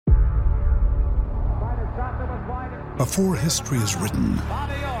Before history is written,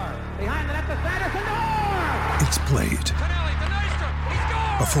 it's played.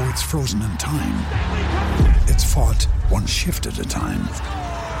 Before it's frozen in time, it's fought one shift at a time.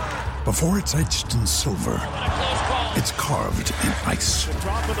 Before it's etched in silver, it's carved in ice.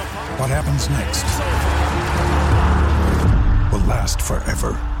 What happens next will last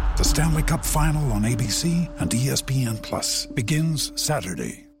forever. The Stanley Cup Final on ABC and ESPN Plus begins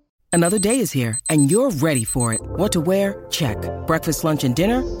Saturday. Another day is here, and you're ready for it. What to wear? Check. Breakfast, lunch, and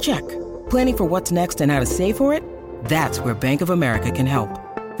dinner? Check. Planning for what's next and how to save for it? That's where Bank of America can help.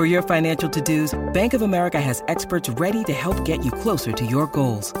 For your financial to-dos, Bank of America has experts ready to help get you closer to your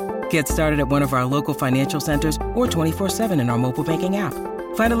goals. Get started at one of our local financial centers or 24/7 in our mobile banking app.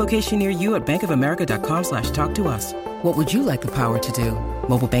 Find a location near you at bankofamerica.com/talktous. What would you like the power to do?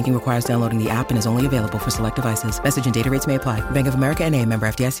 Mobile banking requires downloading the app and is only available for select devices. Message and data rates may apply. Bank of America NA, member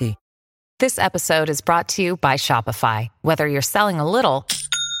FDIC. This episode is brought to you by Shopify. Whether you're selling a little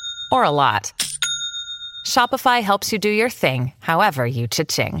or a lot, Shopify helps you do your thing, however you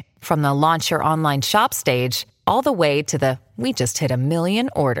cha-ching. From the launch your online shop stage, all the way to the we just hit 1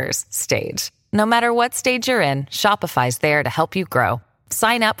 million orders stage. No matter what stage you're in, Shopify's there to help you grow.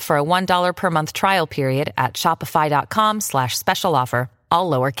 Sign up for a $1 per month trial period at shopify.com/special offer,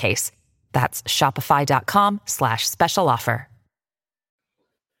 all lowercase. That's shopify.com/special offer.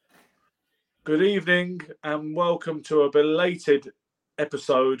 Good evening and welcome to a belated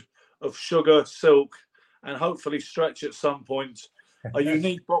episode of Sugar, Silk, and hopefully Stretch at some point, a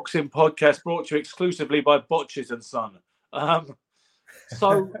unique boxing podcast brought to you exclusively by Botches and Son.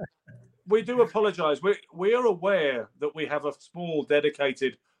 So we do apologise. We are aware that we have a small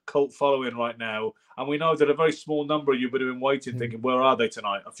dedicated cult following right now, and we know that a very small number of you would have been waiting, thinking, where are they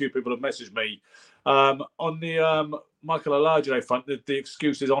tonight? A few people have messaged me. On the Michael Olajide front, the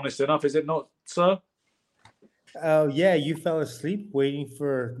excuse is honest enough, is it not, sir? Oh, yeah, you fell asleep waiting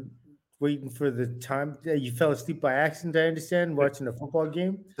for the time. You fell asleep by accident, I understand, watching a football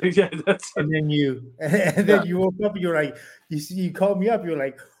game. Yeah, and then you woke up and you're like, you called me up, you're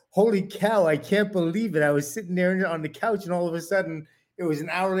like, holy cow, I can't believe it. I was sitting there on the couch and all of a sudden it was an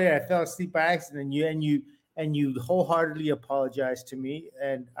hour later, I fell asleep by accident, and you wholeheartedly apologized to me,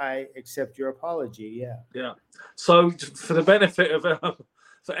 and I accept your apology. Yeah. So for the benefit of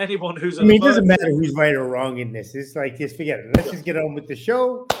for anyone who's, it doesn't matter who's right or wrong in this. It's like, just forget it. Let's just get on with the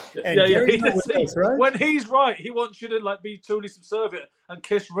show. And right? When he's right, he wants you to be totally subservient and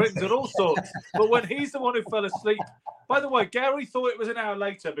kiss rings and all sorts. But when he's the one who fell asleep, by the way, Gary thought it was an hour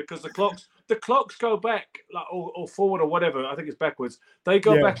later because the clocks go back or forward or whatever. I think it's backwards. They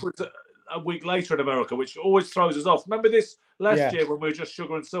go backwards a week later in America, which always throws us off. Remember this last year when we were just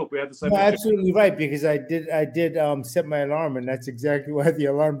Sugar and Silk? We had the same. Absolutely right, because I did set my alarm, and that's exactly why the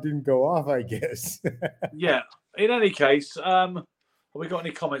alarm didn't go off, I guess. Yeah. In any case, have we got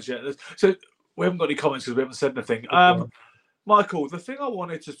any comments yet? So we haven't got any comments because we haven't said anything. Michael, the thing I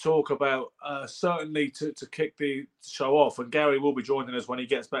wanted to talk about, certainly to kick the show off, and Gary will be joining us when he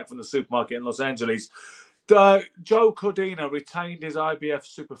gets back from the supermarket in Los Angeles. Joe Cordina retained his IBF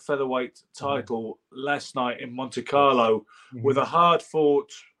super featherweight title last night in Monte Carlo with a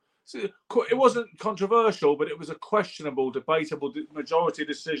hard-fought. It wasn't controversial, but it was a questionable, debatable majority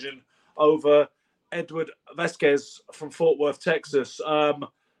decision over Edward Vasquez from Fort Worth, Texas.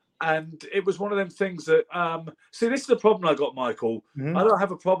 And it was one of them things that, see, this is the problem I got, Michael. I don't have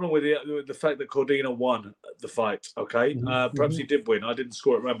a problem with the fact that Cordina won the fight, okay? Perhaps he did win. I didn't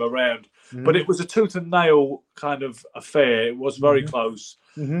score it round. But it was a tooth and nail kind of affair. It was very close.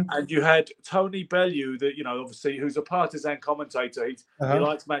 And you had Tony Bellew, that, obviously, who's a partisan commentator. He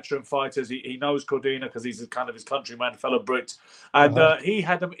likes matchroom fighters. He knows Cordina because he's kind of his countryman, fellow Brit. And he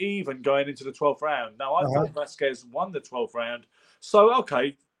had them even going into the 12th round. Now, I thought Vasquez won the 12th round. So,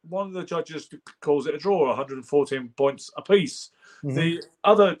 okay, one of the judges calls it a draw, 114 points apiece. The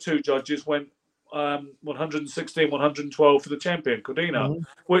other two judges went 116, 112 for the champion, Cordina,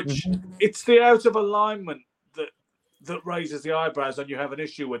 which it's the out of alignment that raises the eyebrows and you have an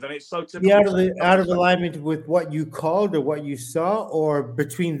issue with. And it's so typical. Out of alignment with what you called or what you saw, or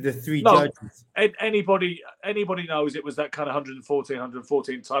between the three judges? Anybody knows it was that kind of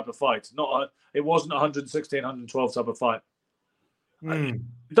 114 type of fight. It wasn't 116, 112 type of fight. Don't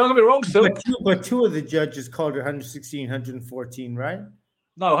get me wrong, still. But two of the judges called it 116, 114, right?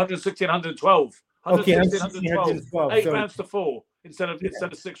 No, 116, 112. 116, 112. 8 rounds to 4 instead of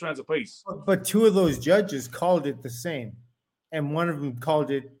 6 rounds apiece. But two of those judges called it the same, and one of them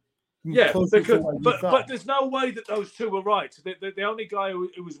called it. But there's no way that those two were right. The only guy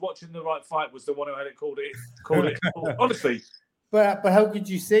who was watching the right fight was the one who had it called it. Honestly. But how could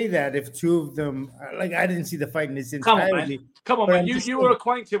you say that if two of them, like, I didn't see the fight in its entirety. Come on, man. You were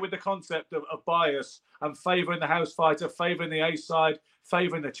acquainted with the concept of bias and favouring the house fighter, favouring the A side,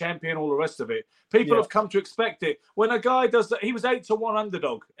 favouring the champion, all the rest of it. People have come to expect it. When a guy does that, he was 8-1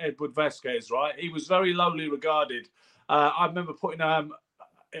 underdog, Edward Vasquez, right? He was very lowly regarded. I remember putting on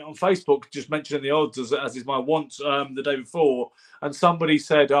Facebook, just mentioning the odds as is my wont the day before, and somebody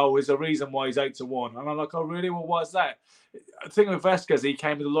said, "Oh, there's a reason why he's 8-1," and I'm like, "Oh, really? Well, why is that?" I think with Vasquez, he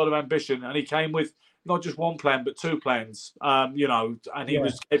came with a lot of ambition, and he came with not just one plan but two plans. And he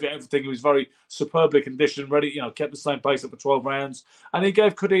gave it everything. He was very superbly conditioned, ready. Kept the same pace up for 12 rounds, and he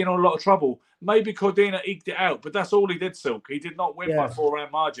gave Cordina a lot of trouble. Maybe Cordina eked it out, but that's all he did, Silk. He did not win by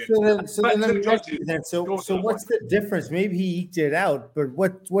 4-round margin. So what's the difference? Maybe he eked it out, but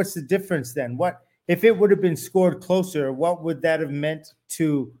what's the difference then? What if it would have been scored closer? What would that have meant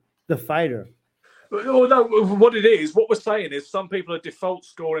to the fighter? Oh, no, what we're saying is some people are default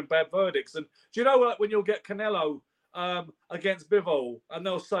scoring bad verdicts. And do you know what, when you'll get Canelo against Bivol and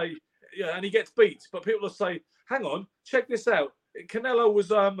they'll say, yeah, and he gets beat, but people will say, hang on, check this out. Canelo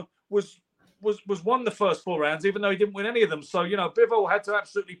was won the first 4 rounds, even though he didn't win any of them. So, Bivol had to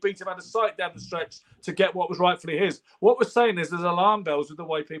absolutely beat him out of sight down the stretch to get what was rightfully his. What we're saying is there's alarm bells with the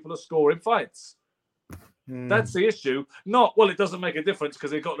way people are scoring fights. That's the issue. Not, well, it doesn't make a difference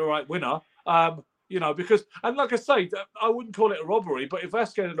because they got the right winner. Because, and like I say, I wouldn't call it a robbery, but if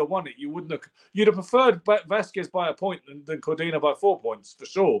Vasquez had won it, you'd have preferred Vasquez by a point than Cordina by 4 points, for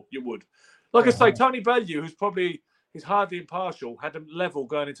sure, you would. Like I say, Tony Bellew, he's hardly impartial, had a level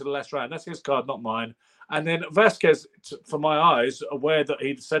going into the last round. That's his card, not mine. And then Vasquez, for my eyes, aware that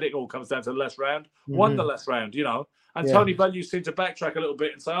he'd said it all comes down to the last round, won the last round, And Tony Bellew seemed to backtrack a little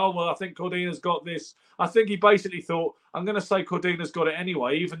bit and say, oh, well, I think Cordina's got this. I think he basically thought, I'm going to say Cordina's got it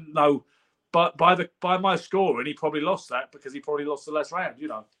anyway, even though... But by my scoring, he probably lost that because he probably lost the last round,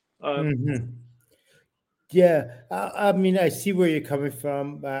 Yeah, I mean, I see where you're coming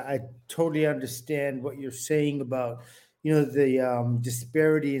from. I totally understand what you're saying about, the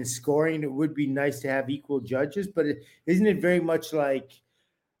disparity in scoring. It would be nice to have equal judges, but isn't it very much like,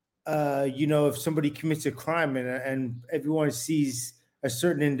 if somebody commits a crime and everyone sees a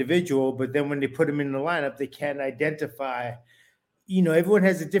certain individual, but then when they put him in the lineup, they can't identify. Everyone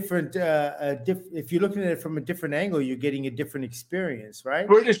has a different. If you're looking at it from a different angle, you're getting a different experience, right?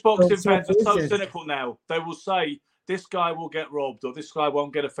 British boxing fans are so cynical now. They will say this guy will get robbed or this guy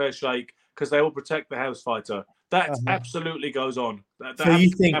won't get a fair shake because they will protect the house fighter. That absolutely goes on. So you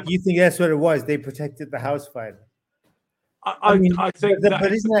think that's what it was? They protected the house fighter. I think,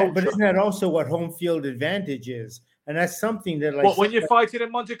 but isn't that also what home field advantage is? And that's something that, like, when you're fighting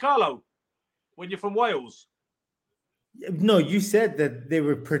in Monte Carlo, when you're from Wales. No, you said that they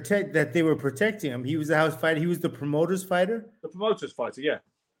were protecting him. He was the house fighter. He was the promoter's fighter. The promoter's fighter, yeah.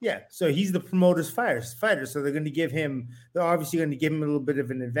 Yeah, so he's the promoter's fighter. So they're obviously going to give him a little bit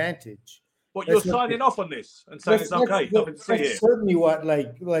of an advantage. But you're signing off on this and saying it's okay. Nothing to see here. Certainly what,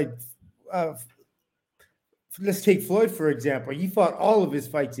 let's take Floyd, for example. He fought all of his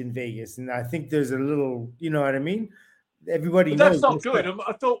fights in Vegas. And I think there's a little, you know what I mean? Everybody knows. That's not good.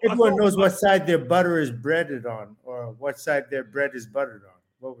 Everyone knows what side their butter is breaded on, or what side their bread is buttered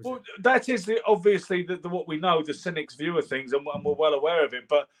on. That is obviously what we know, the cynics' view of things, and we're well aware of it.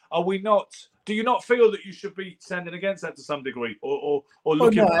 But are we not? Do you not feel that you should be standing against that to some degree, or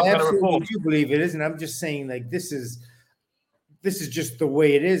looking for better reform? I do believe it is, and I'm just saying, like, this is just the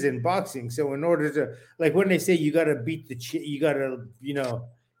way it is in boxing. So in order to, like, when they say you got to beat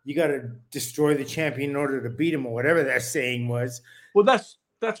you got to destroy the champion in order to beat him, or whatever that saying was. Well, that's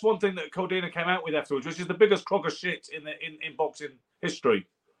one thing that Cordina came out with afterwards, which is the biggest crock of shit in boxing history.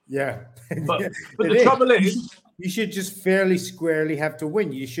 Yeah. But the trouble is, you should just fairly squarely have to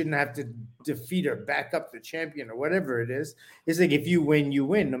win. You shouldn't have to defeat or back up the champion or whatever it is. It's like, if you win, you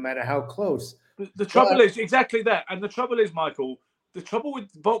win, no matter how close. The trouble is exactly that. And the trouble is, Michael, the trouble with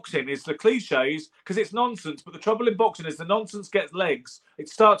boxing is the cliches, because it's nonsense. But the trouble in boxing is the nonsense gets legs. It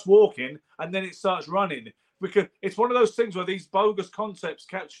starts walking and then it starts running. Because it's one of those things where these bogus concepts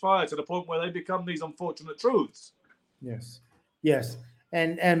catch fire to the point where they become these unfortunate truths. Yes.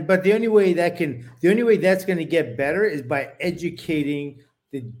 But the only way that's going to get better is by educating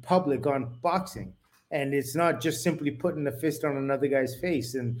the public on boxing. And it's not just simply putting a fist on another guy's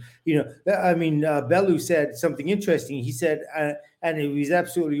face. And, Bellew said something interesting. He said, and he was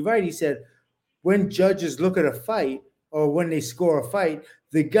absolutely right. He said, when judges look at a fight, or when they score a fight,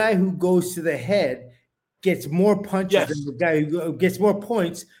 the guy who goes to the head gets more punches than the guy who gets more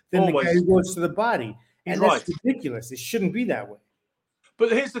points than the guy who goes to the body. And that's ridiculous. It shouldn't be that way.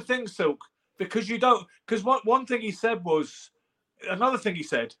 But here's the thing, Silk, because one thing he said was, another thing he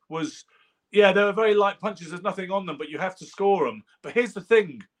said was, yeah, they were very light punches. There's nothing on them, but you have to score them. But here's the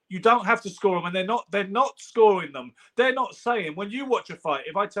thing. You don't have to score them, and they're not scoring them. They're not saying, when you watch a fight,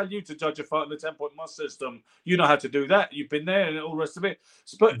 if I tell you to judge a fight in the 10-point must system, you know how to do that. You've been there and all the rest of it.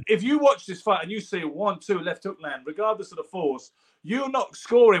 But if you watch this fight and you see 1-2 left hook land, regardless of the force, you're not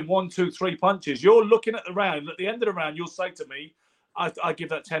scoring 1, 2, 3 punches. You're looking at the round. At the end of the round, you'll say to me, I give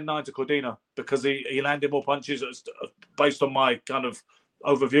that 10-9 to Cordina because he landed more punches based on my kind of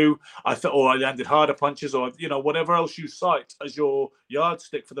overview. I thought, or I landed harder punches, or whatever else you cite as your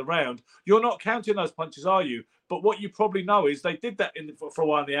yardstick for the round. You're not counting those punches, are you? But what you probably know is they did that for a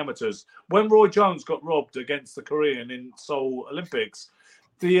while in the amateurs. When Roy Jones got robbed against the Korean in Seoul Olympics,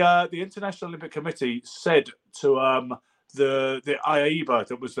 the International Olympic Committee said to the IAIBA,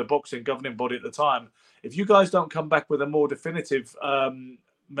 that was the boxing governing body at the time, if you guys don't come back with a more definitive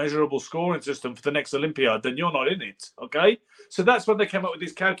measurable scoring system for the next Olympiad, then you're not in it, okay? So that's when they came up with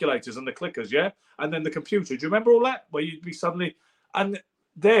these calculators and the clickers, yeah? And then the computer. Do you remember all that? Where you'd be suddenly... And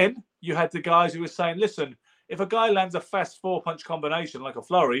then you had the guys who were saying, listen, if a guy lands a fast 4-punch combination like a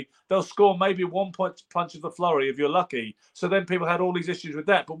flurry, they'll score maybe 1 punch of the flurry if you're lucky. So then people had all these issues with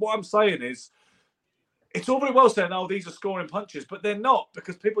that. But what I'm saying is, it's all very well saying, oh, these are scoring punches, but they're not,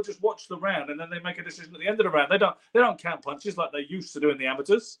 because people just watch the round and then they make a decision at the end of the round. They don't count punches like they used to do in the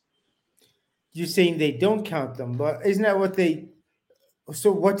amateurs. You're saying they don't count them, but isn't that what they...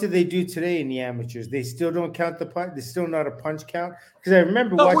 So what do they do today in the amateurs? They still don't count the punch? They're still not a punch count? Because I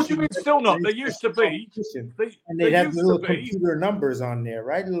remember watching... What do you mean still not? They used to be. And they'd have the little computer numbers on there,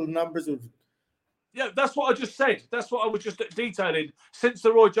 right? Little numbers with... Yeah, that's what I just said. That's what I was just detailing. Since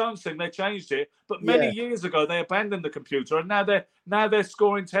the Roy Jones thing, they changed it. But many years ago, they abandoned the computer, and now they're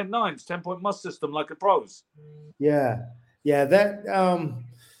scoring 10-9s, 10-point must system like the pros. Yeah, that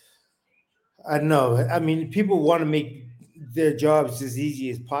I don't know. I mean, people want to make their jobs as easy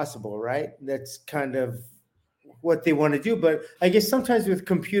as possible, right? That's kind of what they want to do. But I guess sometimes with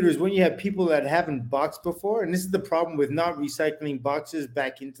computers, when you have people that haven't boxed before, and this is the problem with not recycling boxers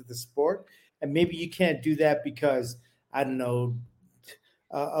back into the sport. And maybe you can't do that because, I don't know,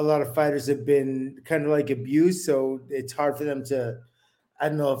 a lot of fighters have been kind of like abused. So it's hard for them to, I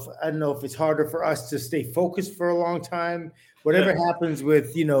don't know if it's harder for us to stay focused for a long time. Whatever happens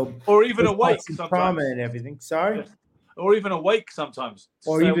with, or even awake sometimes. Trauma and everything. Sorry? Yeah. Or even awake sometimes.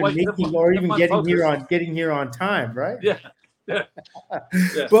 Or even getting here on time, right? Yeah.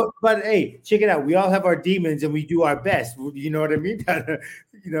 But hey, check it out. We all have our demons and we do our best. You know what I mean?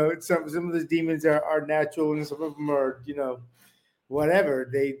 Some of those demons are natural and some of them are, whatever.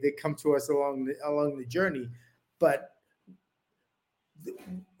 They come to us along the journey. But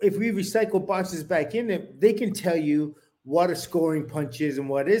if we recycle boxes back in it, they can tell you what a scoring punch is and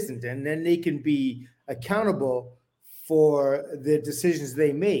what isn't. And then they can be accountable for the decisions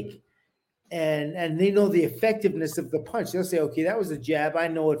they make. And they know the effectiveness of the punch. They'll say, okay, that was a jab. I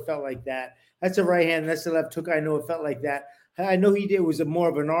know it felt like that. That's a right hand. That's a left hook. I know it felt like that. I know he did was more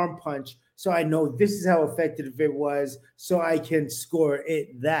of an arm punch. So I know this is how effective it was. So I can score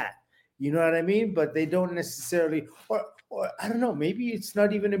it that. You know what I mean? But they don't necessarily, or I don't know, maybe it's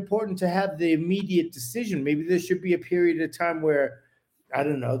not even important to have the immediate decision. Maybe there should be a period of time where, I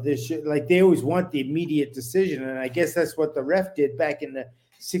don't know, they always want the immediate decision. And I guess that's what the ref did back in the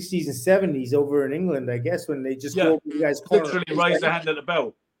 60s and 70s over in England, I guess, when they just go over the guy's corner. Literally raise the hand at the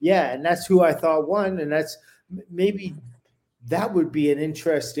bell. Yeah, and that's who I thought won. And that's maybe that would be an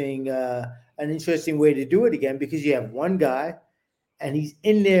interesting way to do it again, because you have one guy and he's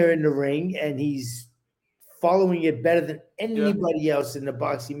in there in the ring and he's following it better than anybody else in the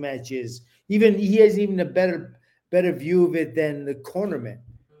boxing matches. Even he has even a better view of it than the cornerman.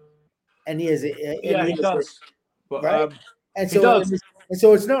 And he has he does. Right? And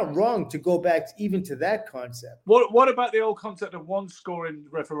so it's not wrong to go back even to that concept. What about the old concept of one scoring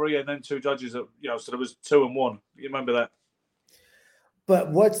referee and then two judges? So there was 2 and 1. You remember that?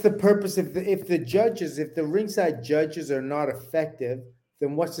 But what's the purpose if the ringside judges are not effective,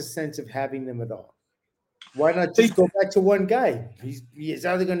 then what's the sense of having them at all? Why not just go back to one guy? He's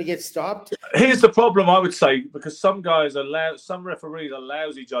either going to get stopped. Here's the problem, I would say, because some referees are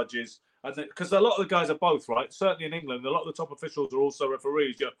lousy judges. Because a lot of the guys are both, right? Certainly in England, a lot of the top officials are also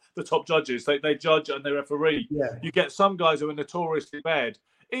referees. The top judges, they judge and they referee. Yeah. You get some guys who are notoriously bad.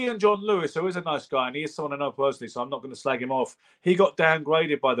 Ian John Lewis, who is a nice guy, and he is someone I know personally, so I'm not going to slag him off. He got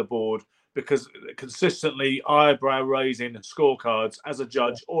downgraded by the board because consistently eyebrow raising scorecards as a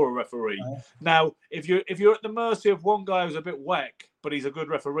judge or a referee. Now, if you're at the mercy of one guy who's a bit whack, but he's a good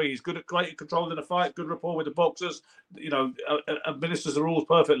referee. He's good at great controlling the fight, good rapport with the boxers, administers the rules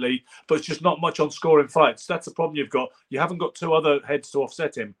perfectly, but it's just not much on scoring fights. That's the problem you've got. You haven't got two other heads to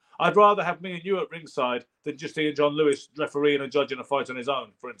offset him. I'd rather have me and you at ringside than just Ian John Lewis refereeing and judging a fight on his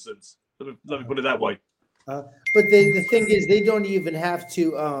own, for instance. Let me put it that way. But the thing is, they don't even have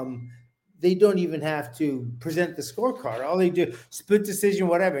to. They don't even have to present the scorecard. All they do, split decision,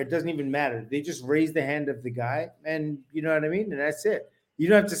 whatever. It doesn't even matter. They just raise the hand of the guy, and you know what I mean. And that's it. You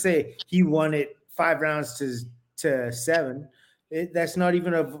don't have to say he won it 5 rounds to 7. That's not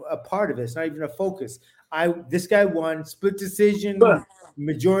even a part of it. It's not even a focus. This guy won split decision,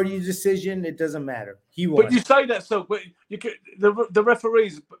 majority decision. It doesn't matter. He won. But you say that so. But the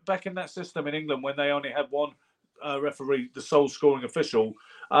referees back in that system in England when they only had one referee, the sole scoring official.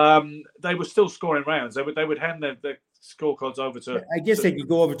 They were still scoring rounds. They would hand their scorecards over to. I guess they could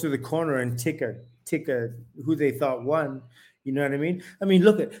go over to the corner and tick a who they thought won. You know what I mean? I mean,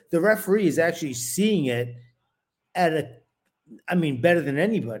 look at the referee is actually seeing it better than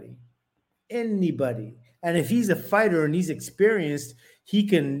anybody. And if he's a fighter and he's experienced, he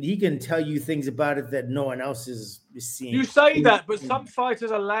can tell you things about it that no one else is seeing. You say that, but some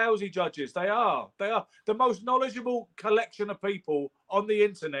fighters are lousy judges. They are the most knowledgeable collection of people on the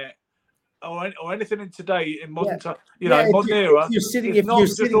internet or anything in today in modern time. Modern era. If not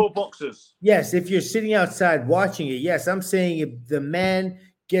just all boxers. Yes, if you're sitting outside watching it, yes, I'm saying if the man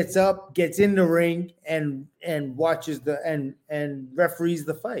gets up, gets in the ring, and watches and referees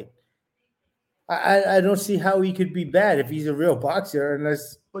the fight. I don't see how he could be bad if he's a real boxer,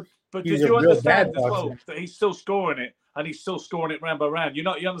 unless. But did you understand as well that he's still scoring it and he's still scoring it round by round? You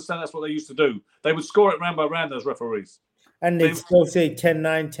understand that's what they used to do. They would score it round by round, those referees. And they'd still say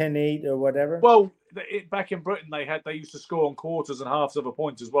 10-9, 10-8 or whatever? Well, back in Britain, they used to score on quarters and halves of a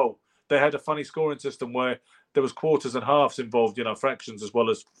point as well. They had a funny scoring system where there was quarters and halves involved, fractions as well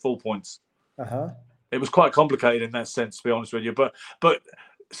as full points. Uh-huh. It was quite complicated in that sense, to be honest with you. But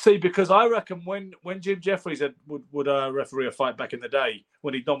see, because I reckon when Jim Jeffries would referee a fight back in the day,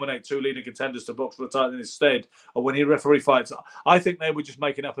 when he'd nominate 2 leading contenders to box for the title in his stead, or when he'd referee fights, I think they were just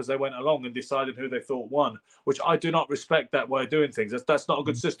making up as they went along and deciding who they thought won, which I do not respect that way of doing things. That's not a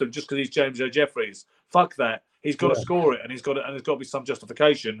good system just because he's James J. Jeffries. Fuck that. He's got to score it, and there's got to be some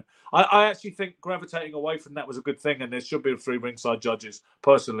justification. I actually think gravitating away from that was a good thing, and there should be 3 ringside judges,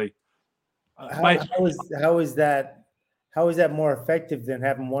 personally. How is that? How is that more effective than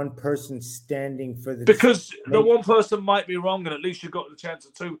having one person standing for the? Because the one person might be wrong, and at least you've got the chance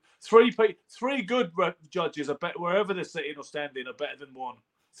of 2, 3 good judges are better wherever they're sitting or standing are better than 1.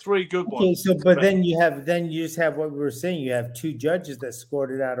 3 good ones. So, but then you just have what we were saying. You have 2 judges that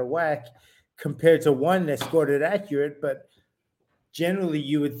scored it out of whack, compared to 1 that scored it accurate. But generally,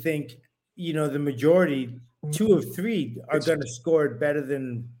 you would think, the majority, 2 of 3 are going to score it better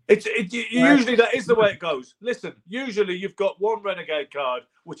than. Usually that is the way it goes. Listen, usually you've got 1 renegade card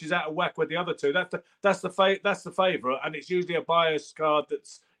which is out of whack with the other 2. That's the favorite, and it's usually a biased card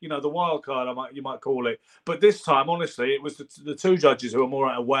that's the wild card you might call it. But this time, honestly, it was the 2 judges who are more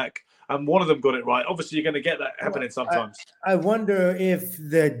out of whack, and one of them got it right. Obviously, you're going to get that happening sometimes. I wonder if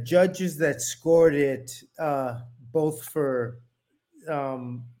the judges that scored it, both for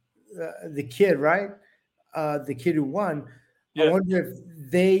the kid, right? The kid who won. Yeah. I wonder if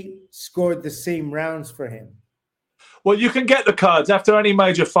they scored the same rounds for him. Well, you can get the cards after any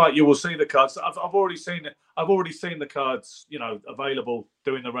major fight. You will see the cards. I've already seen it. I've already seen the cards, available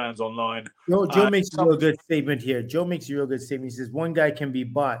doing the rounds online. Joe makes a real good statement here. Joe makes a real good statement. He says 1 guy can be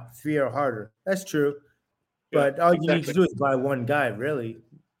bought, 3 are harder. That's true, but all you need to do is buy 1 guy, really.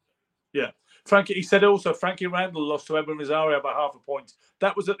 Yeah. He said also Frankie Randall lost to Edwin Rosario by half a point.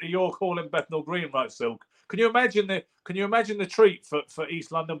 That was at the York Hall in Bethnal Green, right, Silk? Can you imagine the treat for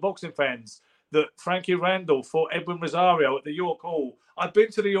East London boxing fans that Frankie Randall fought Edwin Rosario at the York Hall? I've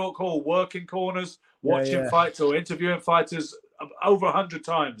been to the York Hall, working corners, watching fights or interviewing fighters over 100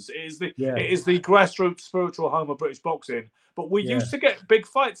 times. It is the grassroots spiritual home of British boxing. But we used to get big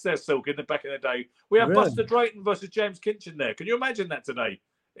fights there, Silk, in the back in the day. We had Buster Drayton versus James Kinchin there. Can you imagine that today?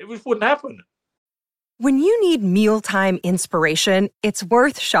 It wouldn't happen. When you need mealtime inspiration, it's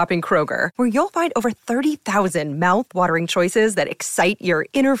worth shopping Kroger, where you'll find over 30,000 mouth-watering choices that excite your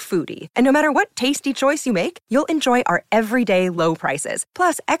inner foodie. And no matter what tasty choice you make, you'll enjoy our everyday low prices,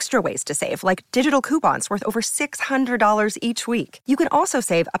 plus extra ways to save, like digital coupons worth over $600 each week. You can also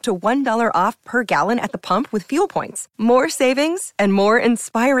save up to $1 off per gallon at the pump with fuel points. More savings and more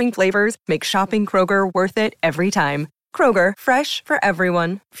inspiring flavors make shopping Kroger worth it every time. Kroger, fresh for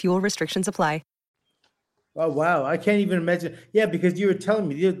everyone. Fuel restrictions apply. Oh wow, I can't even imagine. Yeah, because you were telling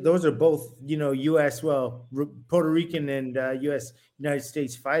me those are both, U.S. Puerto Rican and U.S. United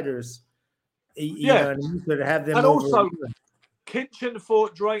States fighters. You know Yeah, what I mean? So to have them and over. also Kinchin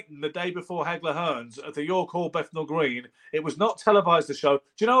fought Drayton the day before Hagler Hearns at the York Hall Bethnal Green. It was not televised, the show. Do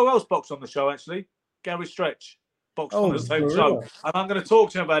you know who else boxed on the show, actually? Gary Stretch boxed on the Oh, same for show. real? And I'm going to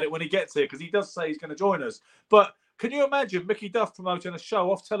talk to him about it when he gets here because he does say he's going to join us. But can you imagine Mickey Duff promoting a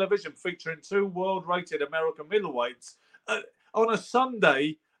show off television featuring 2 world-rated American middleweights on a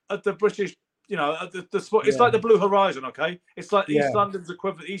Sunday at the British, it's like the Blue Horizon, okay? It's like Yeah. East London's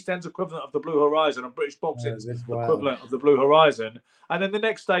equivalent, East End's equivalent of the Blue Horizon and British boxing's That's wild. equivalent of the Blue Horizon. And then the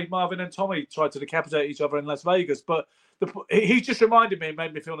next day, Marvin and Tommy tried to decapitate each other in Las Vegas. But he just reminded me and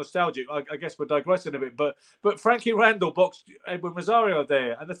made me feel nostalgic. I guess we're digressing a bit. But Frankie Randall boxed Edwin Rosario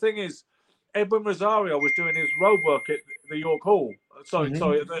there. And the thing is, Edwin Rosario was doing his road work at the York Hall. Sorry.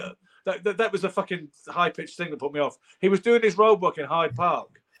 That was the fucking high-pitched thing that put me off. He was doing his road work in Hyde Park.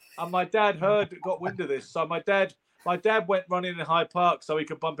 And my dad got wind of this. So my dad went running in Hyde Park so he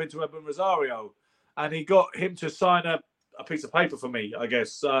could bump into Edwin Rosario. And he got him to sign a piece of paper for me, I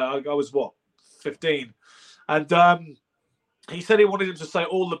guess. I was, 15? And he said he wanted him to say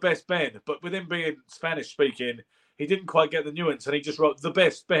all the best, Ben. But with him being Spanish-speaking, he didn't quite get the nuance. And he just wrote the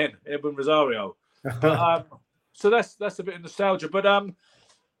best, Ben, Edwin Rosario. But, so that's a bit of nostalgia. But I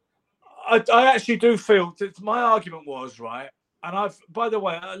actually do feel that my argument was, right, and by the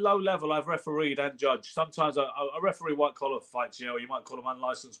way, at a low level, I've refereed and judged. Sometimes I referee white collar fights, you might call them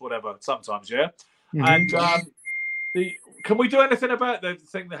unlicensed, whatever. Sometimes, yeah. Mm-hmm. And can we do anything about the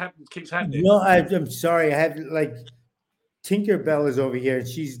thing that keeps happening? No, I'm sorry. I have Tinkerbell is over here and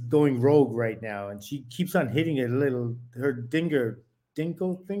she's going rogue right now, and she keeps on hitting her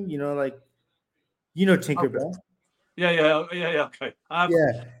dinkle thing. Tinkerbell. Okay. Yeah. Okay.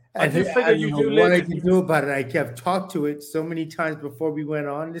 Yeah. I do figure you do what I can do about it. I have talked to it so many times before we went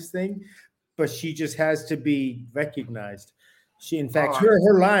on this thing, but she just has to be recognized. She, in fact,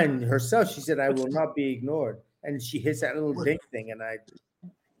 her line herself, she said, "I will not be ignored," and she hits that little ding thing, and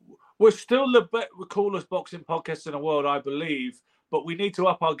we're still the coolest boxing podcast in the world, I believe. But we need to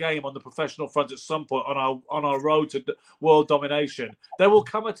up our game on the professional front at some point on our road to world domination. There will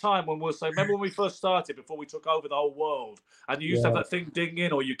come a time when we'll say, remember when we first started, before we took over the whole world, and you used to have that thing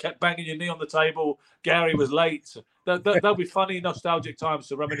dinging, or you kept banging your knee on the table, Gary was late. That'll be funny, nostalgic times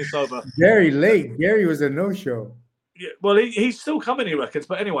to reminisce over. Gary late. Gary was a no-show. Yeah, well, he's still coming, he reckons.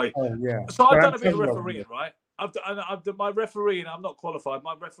 But anyway, so I've done a bit of refereeing, right? I've done my refereeing. I'm not qualified.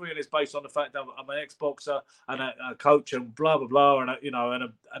 My refereeing is based on the fact that I'm an ex-boxer and a coach and blah blah blah and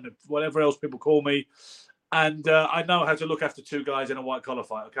whatever else people call me, and I know how to look after 2 guys in a white collar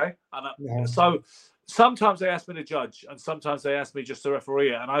fight. Okay, and so sometimes they ask me to judge, and sometimes they ask me just to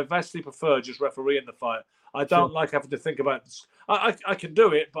referee it, and I vastly prefer just refereeing the fight. I don't like having to think about this. I can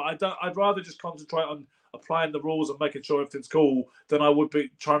do it, but I'd rather just concentrate on applying the rules and making sure everything's cool than I would be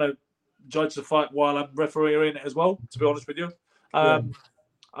trying to judge the fight while I'm refereeing it as well, to be honest with you. I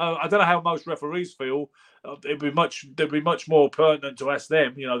don't know how most referees feel. It'd be much more pertinent to ask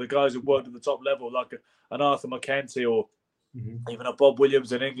them, the guys who worked at the top level, like an Arthur McKenzie or even a Bob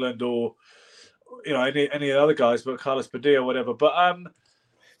Williams in England, or any of the other guys, but Carlos Padilla or whatever. But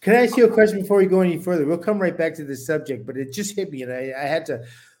can I ask you a question before we go any further? We'll come right back to this subject, but it just hit me, and I had to.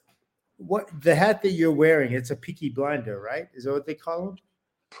 What the hat that you're wearing? It's a Peaky Blinder, right? Is that what they call them?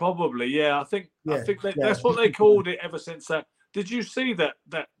 Probably, yeah. I think that's what they called it ever since that. Did you see that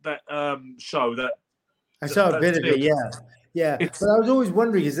show? I saw a bit of it. Yeah. But I was always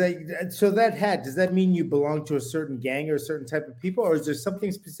wondering: that hat? Does that mean you belong to a certain gang or a certain type of people, or is there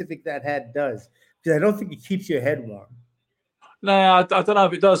something specific that hat does? Because I don't think it keeps your head warm. No, I don't know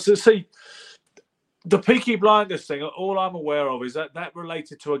if it does. So, see, the Peaky Blinders thing, all I'm aware of is that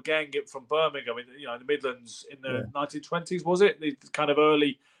related to a gang from Birmingham, in the Midlands in the 1920s, was it? The kind of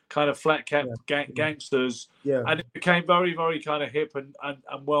early kind of flat cap gangsters. Yeah. And it became very, very kind of hip and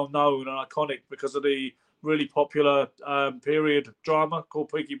well known and iconic because of the really popular period drama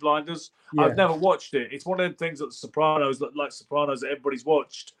called Peaky Blinders. Yeah. I've never watched it. It's one of the things that Sopranos that everybody's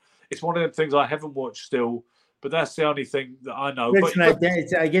watched. It's one of the things I haven't watched still. But that's the only thing that I know.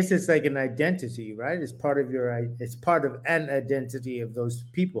 I guess it's like an identity, right? It's part of an identity of those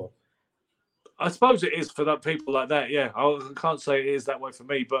people. I suppose it is for people like that. Yeah, I can't say it is that way for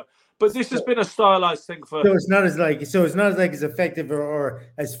me, but this has been a stylized thing for. So it's not as effective or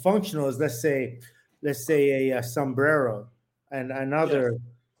as functional as let's say a sombrero and another.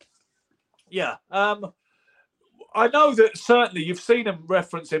 Yeah. I know that certainly you've seen them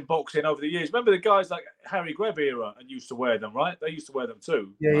reference in boxing over the years. Remember the guys like Harry Greb era and used to wear them, right? They used to wear them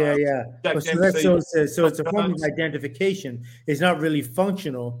too. Yeah. Jack Well, so Dempsey, it's a form of identification. It's not really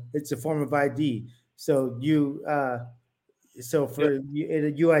functional. It's a form of ID. So you, so for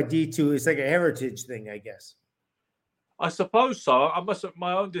UID too, it's like a heritage thing, I guess. I suppose so. I must have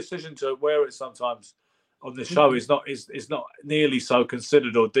my own decision to wear it sometimes on the show is not nearly so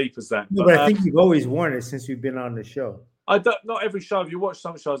considered or deep as that. No, but I think you've always worn it since you've been on the show. I don't. Not every show. If you watch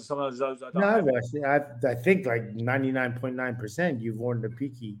some shows, some of those. I watched it. I think like 99.9% you've worn the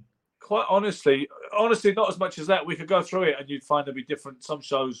Peaky. Quite honestly, not as much as that. We could go through it and you'd find there'd be different. Some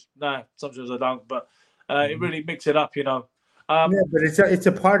shows, some shows I don't. But it really mix it up, Yeah, but it's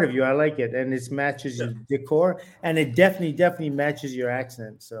a part of you. I like it, and it matches your decor, and it definitely matches your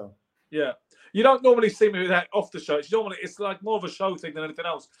accent. So yeah. You don't normally see me with that off the show. It's like more of a show thing than anything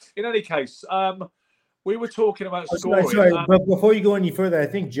else. In any case, we were talking about scoring. Sorry, but before you go any further, I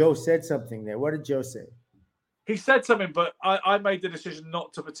think Joe said something there. What did Joe say? He said something, but I made the decision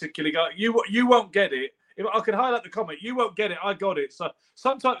not to particularly go. You won't get it. If I could highlight the comment, you won't get it. I got it. So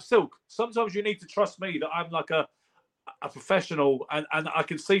sometimes, Silk, sometimes you need to trust me that I'm like a professional and I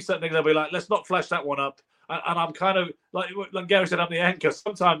can see certain things. I'll be like, let's not flash that one up. And I'm kind of like Gary said, I'm the anchor.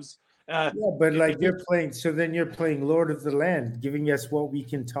 Sometimes. But like you're playing Lord of the Land, giving us what we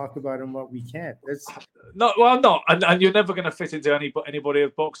can talk about and what we can't. That's no, well, I'm not, and you're never going to fit into anybody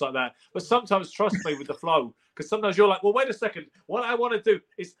of box like that. But sometimes trust me with the flow, because sometimes you're like, well, wait a second. What I want to do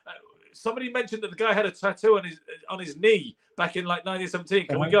is somebody mentioned that the guy had a tattoo on his knee back in like 1917.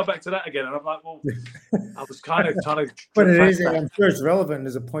 Can we go back to that again? And I'm like, well, I was kind of trying to. But it is. I'm sure it's relevant.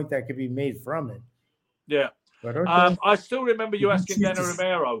 There's a point that could be made from it. Yeah. But okay. I still remember you asking Danny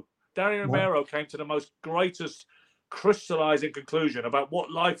Romero. Danny Romero came to the most greatest crystallizing conclusion about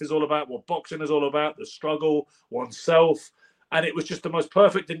what life is all about, what boxing is all about, the struggle, oneself. And it was just the most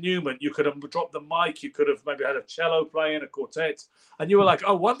perfect denouement. You could have dropped the mic. You could have maybe had a cello playing, a quartet. And you were like,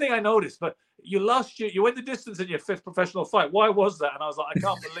 oh, one thing I noticed, but you went the distance in your 5th professional fight. Why was that? And I was like, I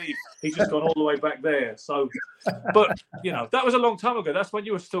can't believe he's just gone all the way back there. So, but, that was a long time ago. That's when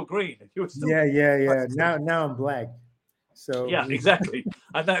you were still green. You were still Yeah. Now I'm black. So yeah, exactly,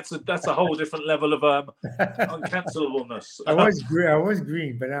 and that's a whole different level of uncancelableness. I was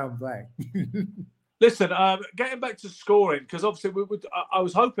green, but now I'm black. Listen, getting back to scoring, because obviously I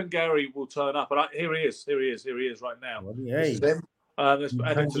was hoping Gary will turn up, and here he is right now. Well, hey. Let's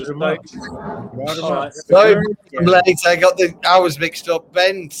add him to the stage. Sorry, I'm late. I got the hours mixed up.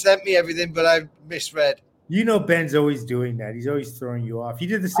 Ben sent me everything, but I misread. Ben's always doing that. He's always throwing you off. He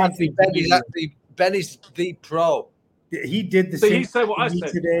did the same thing. Ben is the pro. He did the same. He said what I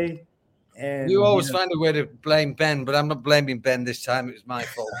said today. And you always find a way to blame Ben, but I'm not blaming Ben this time. It was my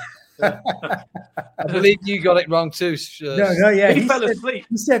fault. I believe you got it wrong too. Yeah. He fell asleep.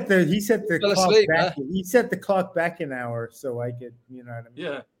 He set the clock back. He set the clock back an hour so I could, you know what I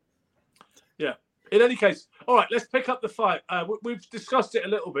mean? Yeah. In any case, all right. Let's pick up the fight. We've discussed it a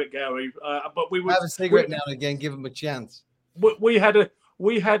little bit, Gary, but we would have a cigarette now and again. Give him a chance. We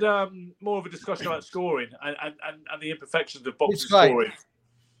had more of a discussion about scoring and the imperfections of boxing scoring.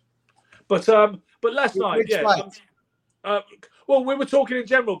 But last night, well, we were talking in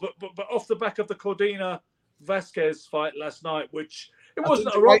general, but off the back of the Cordina Vasquez fight last night, which it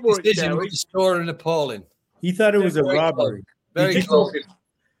wasn't a robbery. The score and appalling. He thought it was a robbery. Very close.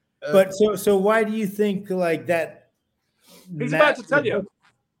 But so why do you think like that? He's about to tell you.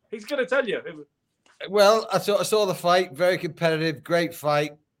 He's going to tell you. Well, I saw the fight. Very competitive, great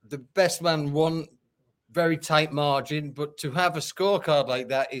fight. The best man won, very tight margin. But to have a scorecard like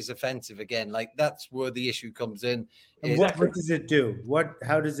that is offensive again. Like that's where the issue comes in. And what does it do?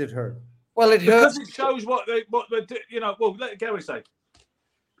 How does it hurt? Well, it hurts. Because it shows what they do. Well, let Gary say.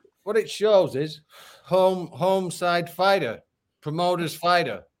 What it shows is home side fighter, promoters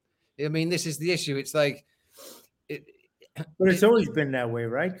fighter. I mean, this is the issue. It's like but it's always been that way,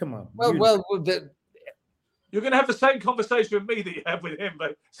 right? Come on. You're going to have the same conversation with me that you have with him,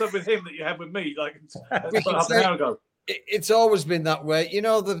 but some with him that you have with me, like half an hour ago. It's always been that way.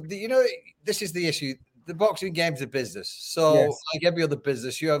 This is the issue. The boxing game's a business. So, like every other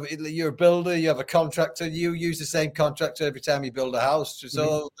business, you're a builder, you have a contractor, you use the same contractor every time you build a house.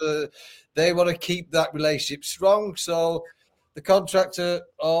 So they want to keep that relationship strong. So the contractor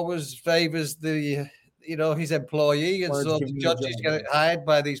always favors his employee, and so the judges get hired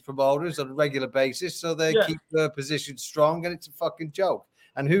by these promoters on a regular basis, so they keep their position strong, and it's a fucking joke.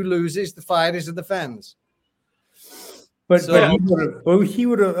 And who loses? The fighters and the fans. But he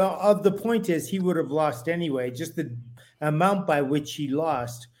would have. The point is, he would have lost anyway. Just the amount by which he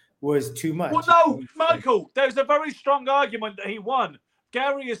lost was too much. Well, no, Michael, there's a very strong argument that he won.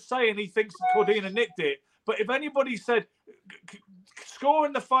 Gary is saying he thinks Cordina nicked it, but if anybody said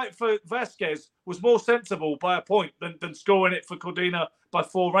scoring the fight for Vasquez was more sensible by a point than scoring it for Cordina by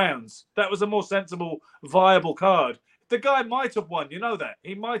 4 rounds, that was a more sensible, viable card. The guy might have won. You know that.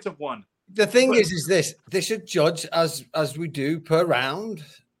 He might have won. The thing is this: they should judge as we do per round,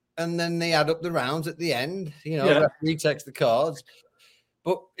 and then they add up the rounds at the end. You know, the referee takes the cards.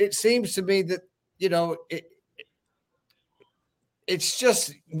 But it seems to me that, you know, it's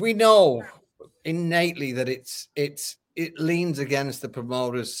just, we know innately that it leans against the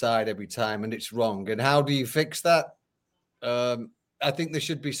promoter's side every time, and it's wrong. And how do you fix that? I think there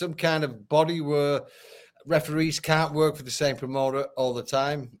should be some kind of body where referees can't work for the same promoter all the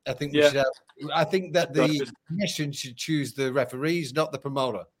time. I think we should have, I think that the commission should choose the referees, not the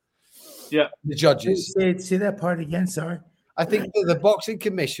promoter. Yeah, the judges. Say that part again. Sorry. I think the boxing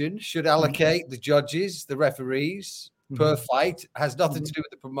commission should allocate the judges, the referees per fight. Has nothing to do with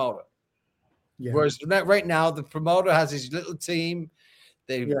the promoter. Yeah. Whereas right now, the promoter has his little team.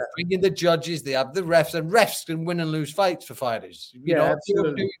 They bring in the judges. They have the refs, and refs can win and lose fights for fighters. You know, if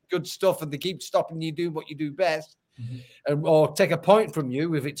you're doing good stuff and they keep stopping you doing what you do best, or take a point from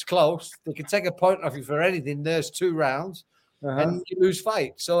you if it's close. They can take a point off you for anything. There's 2 rounds, and you lose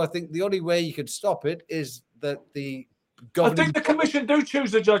fight. So I think the only way you could stop it is that the I think the commission do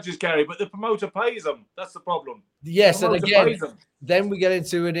choose the judges, Gary, but the promoter pays them. That's the problem. Yes, and again, then we get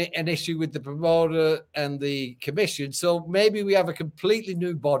into an issue with the promoter and the commission. So maybe we have a completely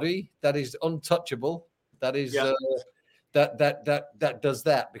new body that is untouchable. That is that does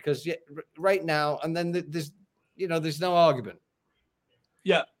that, because right now, and then there's no argument.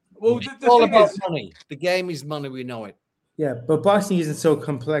 Yeah, well, it's all about money. The game is money. We know it. Yeah, but boxing isn't so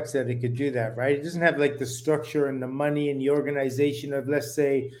complex that it could do that, right? It doesn't have like the structure and the money and the organization of, let's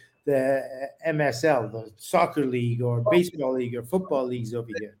say, the MSL, the soccer league or baseball league or football leagues over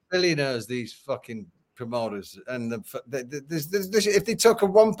here. Billionaires, these fucking promoters, and if they took a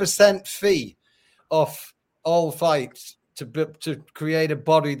 1% fee off all fights to create a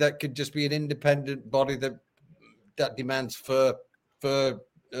body that could just be an independent body that demands for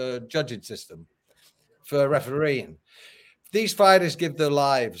judging system, for refereeing. These fighters give their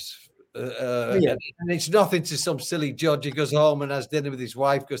lives, and it's nothing to some silly judge who goes home and has dinner with his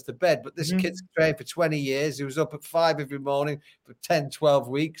wife, goes to bed. But this kid's trained for 20 years. He was up at 5 every morning for 10, 12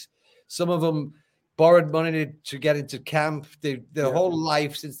 weeks. Some of them borrowed money to get into camp. Their whole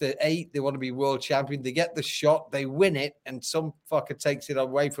life, since they're 8, they want to be world champion. They get the shot, they win it, and some fucker takes it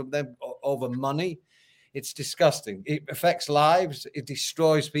away from them over money. It's disgusting. It affects lives. It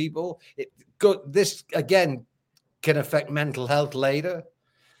destroys people. This, again, can affect mental health later.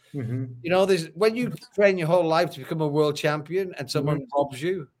 You know, when you train your whole life to become a world champion and someone robs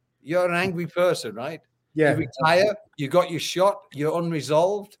you, you're an angry person, right? Yeah. You retire, you got your shot, you're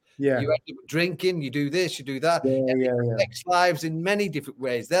unresolved. Yeah. You end up drinking, you do this, you do that. It affects lives in many different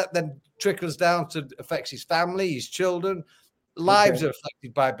ways. That then trickles down to affects his family, his children. Lives are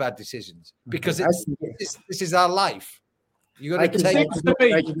affected by bad decisions because this is our life. You got to take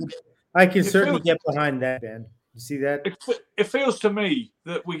I can certainly get behind that, Ben. You see that? It feels to me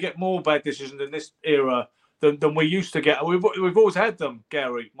that we get more bad decisions in this era than we used to get. We've always had them,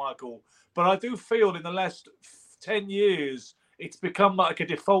 Gary, Michael. But I do feel in the last 10 years, it's become like a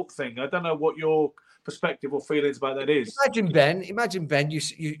default thing. I don't know what your perspective or feelings about that is. Imagine Ben,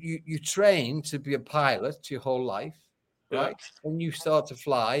 you train to be a pilot your whole life, right? And you start to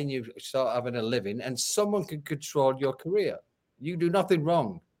fly and you start having a living, and someone can control your career. You do nothing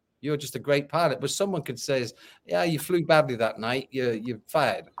wrong. You're just a great pilot, but someone could say, "Yeah, you flew badly that night. You're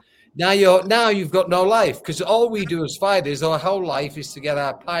fired." Now you've got no life, because all we do as fighters, our whole life is to get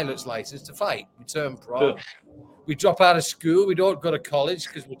our pilot's license to fight. We turn pro. We drop out of school. We don't go to college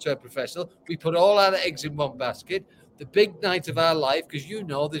because we turn professional. We put all our eggs in one basket. The big night of our life, because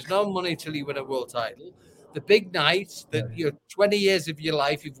there's no money till you win a world title. The big night that 20 years of your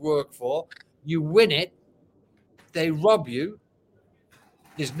life you've worked for, you win it. They rob you.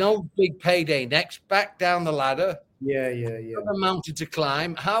 There's no big payday next. Back down the ladder. Yeah. A mountain to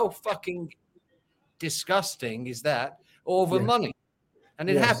climb. How fucking disgusting is that? Over money. And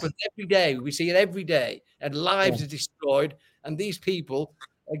it happens every day. We see it every day. And lives are destroyed. And these people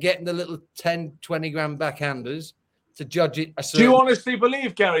are getting the little 10, 20 grand backhanders to judge it. Do you honestly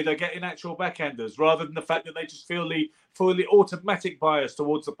believe, Gary, they're getting actual backhanders rather than the fact that they just feel the automatic bias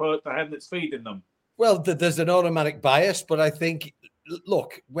towards the hand that's feeding them? Well, there's an automatic bias, but I think,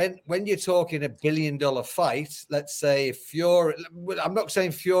 look, when you're talking $1 billion fight, let's say Fury, I'm not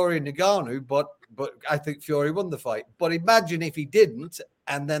saying Fury and Ngannou, but I think Fury won the fight. But imagine if he didn't,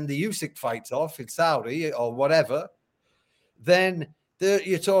 and then the Usyk fights off in Saudi or whatever, then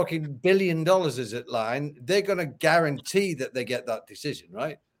you're talking $1 billion is at line. They're going to guarantee that they get that decision,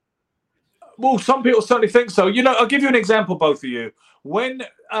 right? Well, some people certainly think so. You know, I'll give you an example, both of you. When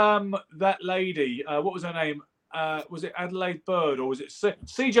that lady, what was her name? Was it Adelaide Bird or was it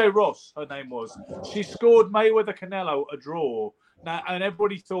CJ Ross? Her name was. She scored Mayweather Canelo a draw. Now, and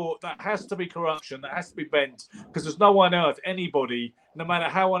everybody thought that has to be corruption, that has to be bent, because there's no one on earth, anybody, no matter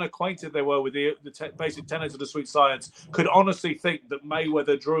how unacquainted they were with the basic tenets of the sweet science, could honestly think that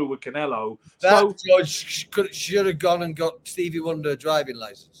Mayweather drew with Canelo. That judge should have gone and got Stevie Wonder a driving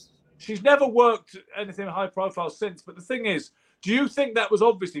license. She's never worked anything high profile since. But the thing is, do you think that was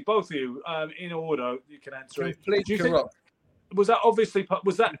obviously, both of you, in order, you can answer it. Completely corrupt. Was that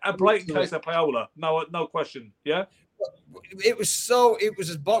a blatant case of payola? No question. Yeah. It was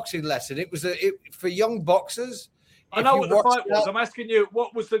a boxing lesson. It was for young boxers. I know what the fight was. I'm asking you,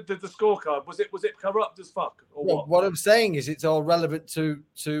 what was the scorecard? Was it corrupt as fuck? Or what? What I'm saying is it's all relevant to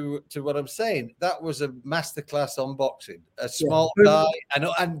what I'm saying. That was a masterclass on boxing. A small guy,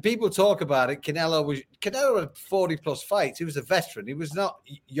 and people talk about it. Canelo had 40 plus fights. He was a veteran. He was not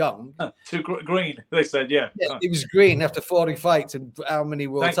young. Too green, they said. Yeah, he was green after 40 fights and how many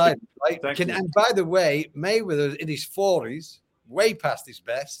world titles? Right. And by the way, Mayweather in his 40s, way past his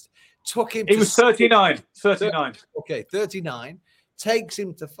best. Took him. He was 39. 39. Okay, 39. Takes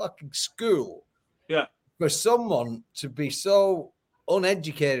him to fucking school. Yeah. For someone to be so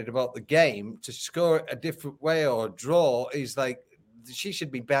uneducated about the game to score a different way or draw is like she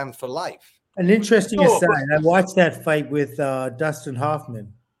should be banned for life. An interesting aside. I watched that fight with Dustin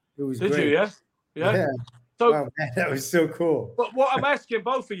Hoffman. It was great. Did you? Yeah. So, wow, man, that was so cool. But what I'm asking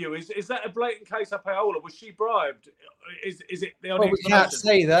both of you is that a blatant case of payola? Was she bribed? Is it the only? Well, we can't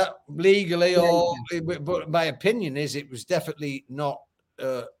say that legally, but my opinion is it was definitely not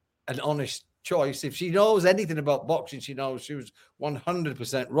an honest choice. If she knows anything about boxing, she knows she was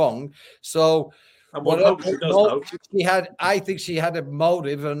 100% wrong. So. And I think she had a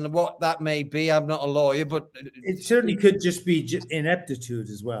motive, and what that may be, I'm not a lawyer, but it certainly could just be ineptitude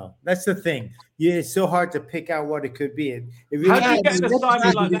as well. That's the thing. Yeah, it's so hard to pick out what it could be. There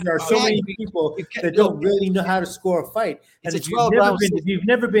are so many people that don't really know how to score a fight. And if you've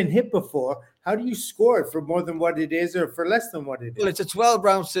never been hit before, how do you score it for more than what it is or for less than what it is? Well, it's a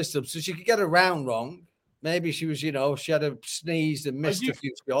 12-round system, so she could get a round wrong. Maybe she was, she had a sneeze and missed a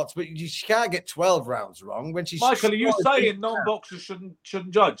few shots, but she can't get 12 rounds wrong when she's. Michael, are you saying non-boxers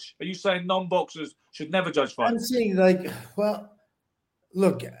shouldn't judge? Are you saying non-boxers should never judge fights? I'm saying,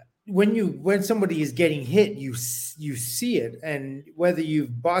 look, when somebody is getting hit, you see it, and whether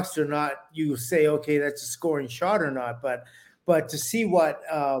you've boxed or not, you say, okay, that's a scoring shot or not. But to see what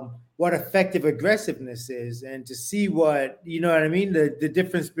effective aggressiveness is, and to see what what I mean, the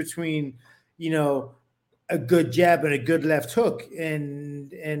difference between a good jab and a good left hook,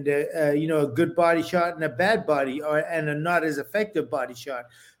 and a good body shot and a bad body, and a not as effective body shot,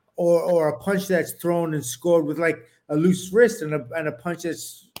 or a punch that's thrown and scored with like a loose wrist, and a punch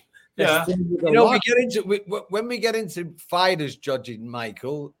that's when we get into fighters judging,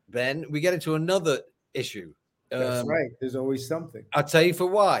 Michael, Ben, we get into another issue. That's right. There's always something. I'll tell you for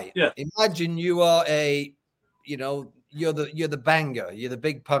why. Yeah. Imagine you are you're the banger, you're the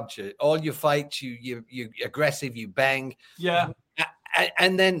big puncher. All your fights, you're aggressive, you bang. Yeah.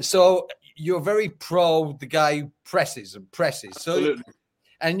 And then so you're very pro the guy who presses. So absolutely.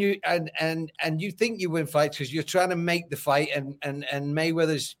 And you think you win fights because you're trying to make the fight, and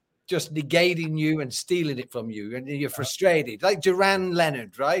Mayweather's just negating you and stealing it from you, and you're frustrated. Like Duran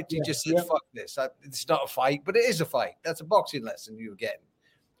Leonard, right? You just said, fuck this. It's not a fight, but it is a fight. That's a boxing lesson you're getting.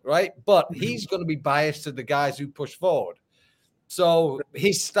 Right, but he's going to be biased to the guys who push forward. So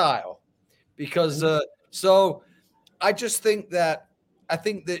his style, because so I just think that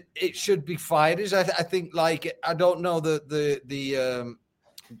it should be fighters. I think I don't know the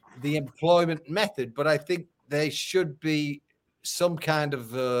employment method, but I think they should be some kind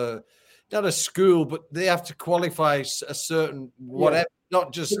of not a school, but they have to qualify a certain whatever,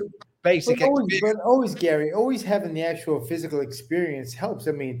 not just. Basic, but always, Gary, always having the actual physical experience helps.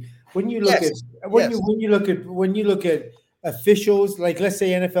 I mean, when you look when you look at officials, like let's say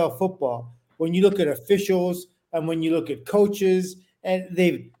NFL football, when you look at officials and when you look at coaches, and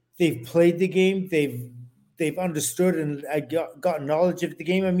they've played the game, they've understood and got knowledge of the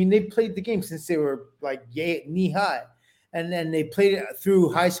game. I mean, they've played the game since they were like knee high, and then they played it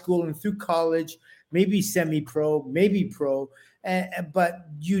through high school and through college, maybe semi-pro, maybe pro. But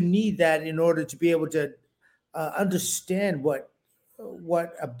you need that in order to be able to understand what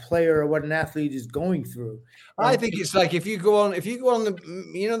what a player or what an athlete is going through. I think it's like if you go on the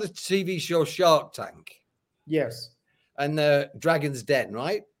the TV show Shark Tank. Yes. And the Dragon's Den,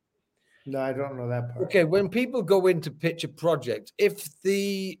 right? No, I don't know that part. Okay, when people go in to pitch a project, if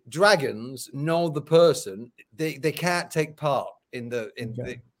the Dragons know the person, they can't take part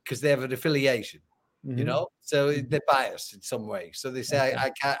because they have an affiliation, you know, so they're biased in some way. So they say,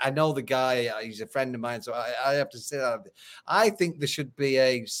 I know the guy, he's a friend of mine, so I have to sit out. I think there should be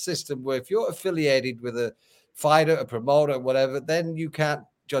a system where if you're affiliated with a fighter, a promoter, whatever, then you can't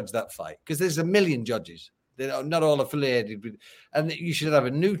judge that fight because there's a million judges. They're not all affiliated with, and you should have a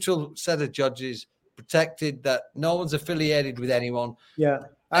neutral set of judges, protected that no one's affiliated with anyone. Yeah,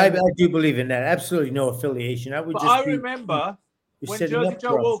 I do believe in that. Absolutely no affiliation. I remember when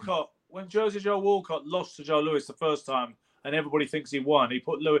Jersey Joe Walcott lost to Joe Louis the first time, and everybody thinks he won. He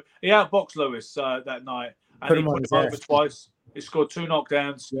outboxed Louis that night, and he put him over twice. He scored 2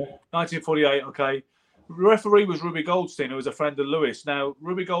 knockdowns. Yeah. 1948. Okay. Referee was Ruby Goldstein, who was a friend of Lewis. Now,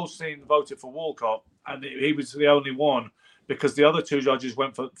 Ruby Goldstein voted for Walcott, and he was the only one because the other 2 judges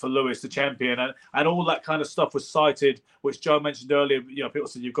went for Lewis, the champion, and all that kind of stuff was cited, which Joe mentioned earlier. You know, people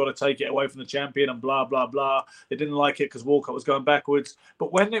said you've got to take it away from the champion and blah, blah, blah. They didn't like it because Walcott was going backwards.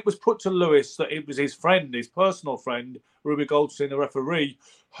 But when it was put to Lewis that it was his friend, his personal friend, Ruby Goldstein, the referee,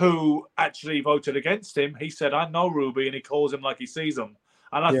 who actually voted against him, he said, I know Ruby, and he calls him like he sees him.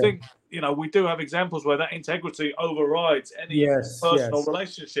 And I think, you know, we do have examples where that integrity overrides any personal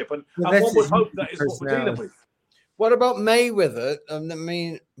relationship. And one would hope that is what we're dealing with. What about Mayweather? I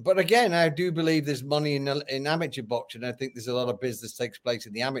mean, but again, I do believe there's money in amateur boxing. I think there's a lot of business takes place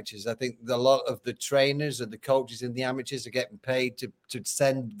in the amateurs. I think a lot of the trainers and the coaches in the amateurs are getting paid to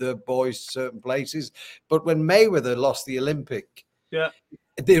send the boys to certain places. But when Mayweather lost the Olympic,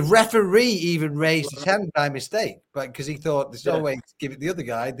 the referee even raised his hand by mistake, but because he thought there's no way to give it the other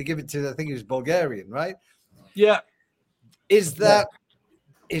guy. They give it to, I think he was Bulgarian, right? Yeah. Is that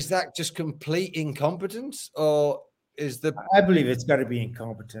just complete incompetence, or is the? I believe it's got to be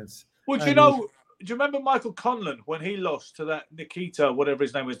incompetence. Well, do you remember Michael Conlan when he lost to that Nikita, whatever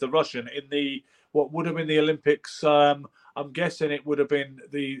his name was, the Russian, in what would have been the Olympics? I'm guessing it would have been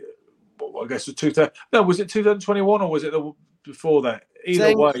was it 2021 or was it before that? Either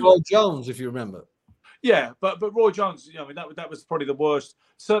Same way, Roy Jones, if you remember. Yeah, but Roy Jones, I mean, that was probably the worst,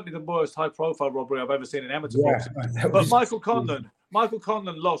 certainly the worst high-profile robbery I've ever seen in amateur boxing. But Michael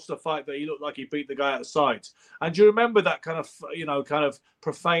Conlan lost a fight that he looked like he beat the guy out of sight. And do you remember that kind of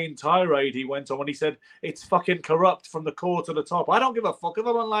profane tirade he went on when he said, it's fucking corrupt from the core to the top. I don't give a fuck if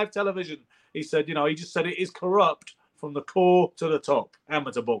I'm on live television. He said, he just said it is corrupt from the core to the top,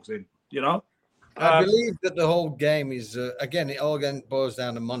 amateur boxing, I believe that the whole game is, it all boils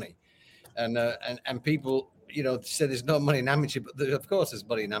down to money. And people, say there's no money in amateur, but of course there's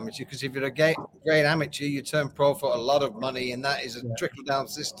money in amateur, because if you're a great amateur, you turn pro for a lot of money, and that is a trickle-down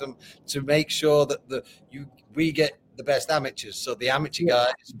system to make sure that we get the best amateurs. So the amateur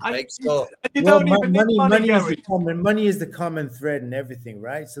guys make sure. Money is the common thread in everything,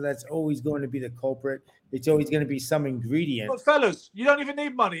 right? So that's always going to be the culprit. It's always going to be some ingredient. But fellas, you don't even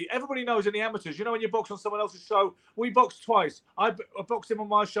need money. Everybody knows in the amateurs. When you box on someone else's show, we boxed twice. I boxed him on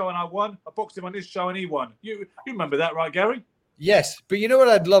my show and I won. I boxed him on his show and he won. You remember that, right, Gary? Yes, but you know what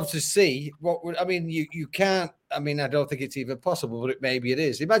I'd love to see? You can't. I mean, I don't think it's even possible, but maybe it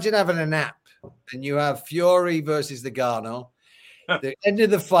is. Imagine having an app and you have Fury versus Ngannou. The end of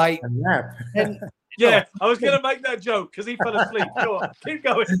the fight. Yeah, I was going to make that joke because he fell asleep. Go on, keep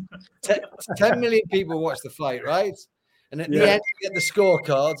going. 10 million people watch the fight, right? And at the end, we get the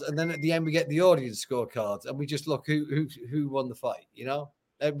scorecards, and then at the end, we get the audience scorecards, and we just look who won the fight.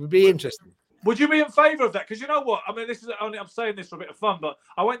 It would be interesting. Would you be in favour of that? Because you know what? I mean, I'm saying this for a bit of fun, but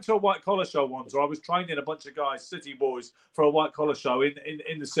I went to a white collar show once where I was training a bunch of guys, city boys, for a white collar show in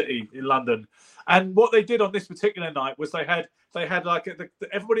the city in London. And what they did on this particular night was they had like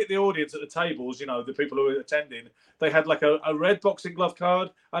everybody at the audience at the tables, the people who were attending, they had like a red boxing glove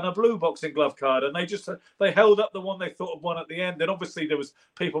card and a blue boxing glove card, and they held up the one they thought of won at the end. And obviously there was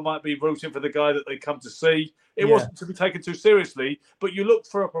people might be rooting for the guy that they come to see. It wasn't to be taken too seriously, but you looked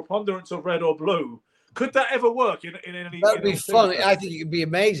for a preponderance of red or blue. Could that ever work in any? That'd be fun. I think it'd be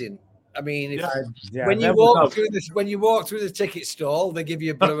amazing. I mean, when you walk through the ticket stall, they give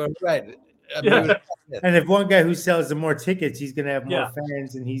you a blue and red. And if one guy who sells the more tickets, he's going to have more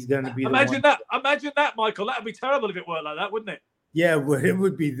fans, and he's going to be. Imagine that, Michael. That'd be terrible if it worked like that, wouldn't it? Yeah, it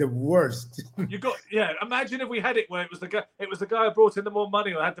would be the worst. Imagine if we had it where it was the guy who brought in the more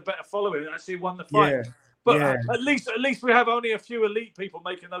money or had the better following and actually won the fight. But Yeah. at least we have only a few elite people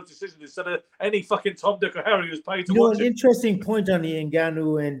making those decisions instead of any fucking Tom, Dick, or Harry who's paid to watch An it. interesting point on the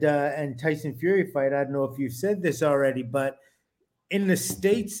Ngannou and Tyson Fury fight. I don't know if you've said this already, but in the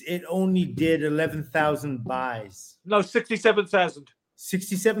States, it only did 11,000 buys. No, 67,000.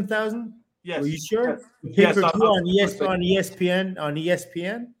 67,000? Yes. Are you sure? Yes. Pay-per-view on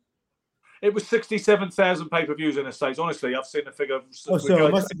ESPN? It was 67,000 pay-per-views in the States. Honestly, I've seen the figure. Oh, so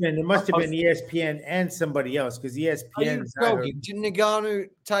it must have been ESPN and somebody else because ESPN. Didn't Ngannou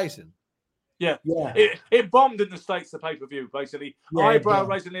Tyson? Yeah. It bombed in the States, the pay-per-view, basically. Yeah, Eyebrow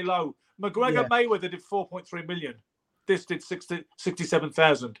raisingly low. McGregor Mayweather did 4.3 million. This did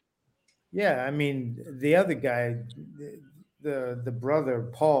 67,000. Yeah, I mean, the other guy, the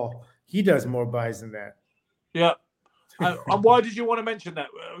brother, Paul, he does more buys than that. Yeah. And why did you want to mention that?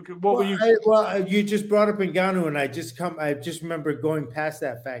 What were you? You just brought up Ngannou, and I just remember going past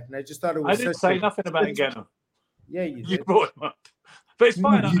that fact, and I just thought it was. I didn't say nothing about Ngannou. Yeah, you did. You brought him up, but it's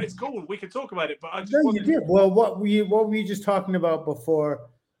fine. It's cool. We can talk about it. But I just you did. Well, what were you just talking about before?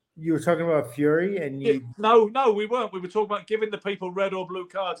 You were talking about Fury, and you. No, we weren't. We were talking about giving the people red or blue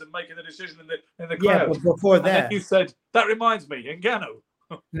cards and making the decision in the crowd. Yeah, but before that, you said that reminds me, Ngannou.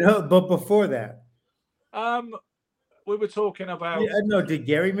 No, but before that, we were talking about. No, did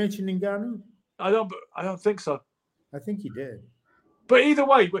Gary mention Ngannou? I don't think so. I think he did. But either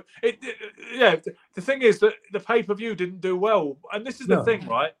way, the thing is that the pay-per-view didn't do well, and this is the thing,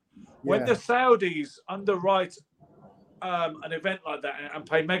 right? When the Saudis underwrite an event like that and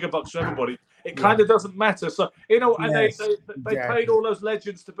pay mega bucks for everybody, it kind of doesn't matter. So and they paid all those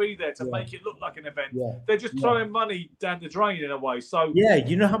legends to be there to make it look like an event. Yeah. They're just throwing money down the drain in a way. So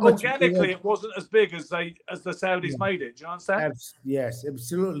you know how much organically it wasn't as big as the Saudis made it. Do you understand? Yes,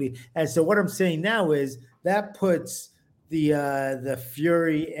 absolutely. And so what I'm saying now is that puts the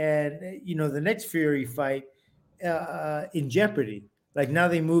Fury and the next Fury fight in jeopardy. Like now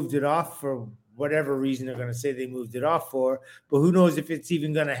they moved it off for whatever reason they're going to say they moved it off for, but who knows if it's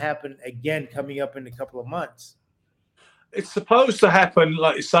even going to happen again coming up in a couple of months. It's supposed to happen,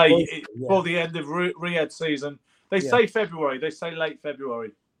 like you say, before the end of Riyadh season. They say February. They say late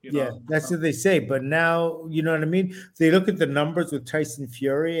February. Yeah, that's what they say. But now, you know what I mean? They look at the numbers with Tyson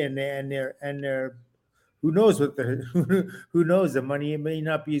Fury and they're who knows who knows, the money may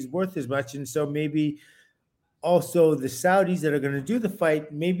not be worth as much. And so maybe also the Saudis that are going to do the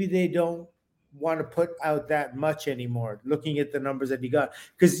fight, maybe they don't want to put out that much anymore, looking at the numbers that he got.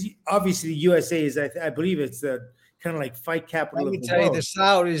 Because obviously USA is, I believe it's the kind of like fight capital of the world. Let me tell you,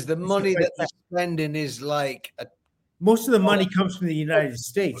 the Saudis, the money that they're spending is like most of the money comes from the United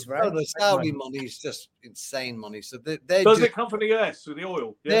States, right? No, the Saudi money is just insane money. So does it come from the US with the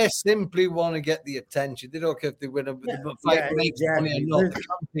oil? They simply want to get the attention. They don't care if they win a fight. Exactly.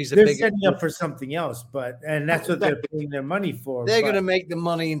 The they're setting up for something else, and that's what they're paying their money for. They're going to make the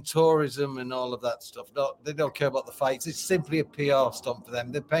money in tourism and all of that stuff. No, they don't care about the fights. It's simply a PR stunt for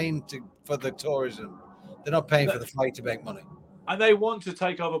them. They're paying for the tourism. They're not paying for the fight to make money. And they want to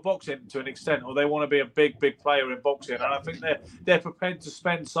take over boxing to an extent, or they want to be a big player in boxing. And I think they're prepared to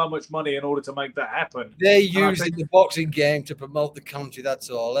spend so much money in order to make that happen. They're using the boxing game to promote the country. That's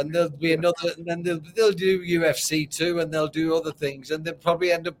all. And there'll be another, and then they'll do UFC too, and they'll do other things, and they'll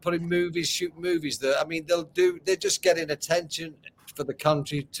probably end up putting shoot movies there. I mean, they're just getting attention for the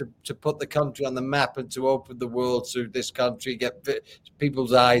country to put the country on the map and to open the world to this country, get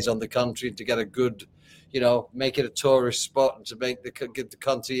people's eyes on the country, to get a good. Make it a tourist spot and to get the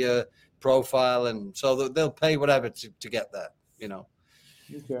country a profile, and so they'll pay whatever to get there.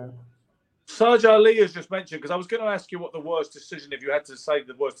 Okay. Serge Ali has just mentioned, because I was going to ask you what the worst decision, if you had to say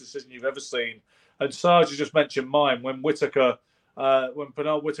the worst decision you've ever seen, and Serge has just mentioned mine when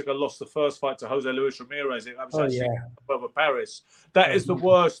Pernell Whitaker lost the first fight to Jose Luis Ramirez. It was over Paris. That is the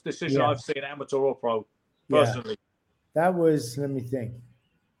worst decision I've seen, amateur or pro, personally. That was. Let me think.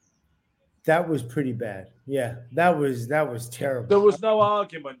 That was pretty bad. Yeah, that was terrible. There was no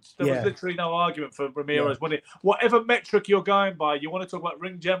argument. There was literally no argument for Ramirez. Whatever metric you're going by, you want to talk about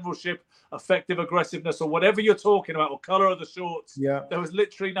ring generalship, effective aggressiveness, or whatever you're talking about, or color of the shorts. Yeah, there was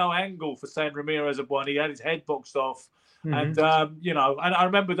literally no angle for saying Ramirez had won. He had his head boxed off, and and I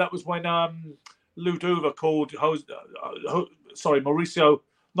remember that was when Lou Duva called Jose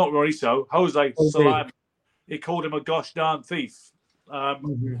Salam. He called him a gosh darn thief.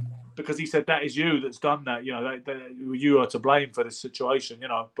 Because he said that is you that's done that, you are to blame for this situation,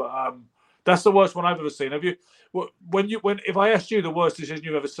 But that's the worst one I've ever seen. Have you? If I asked you the worst decision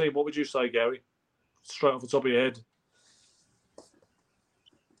you've ever seen, what would you say, Gary? Straight off the top of your head.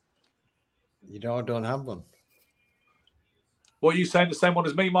 I don't have one. What are you saying? The same one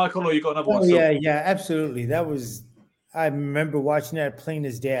as me, Michael, or you got another one? Yeah, absolutely. That was. I remember watching that plain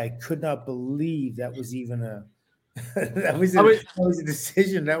as day. I could not believe that was even a. that was a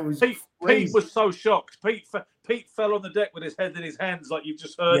decision. That was Pete was so shocked. Pete fell on the deck with his head in his hands, like you've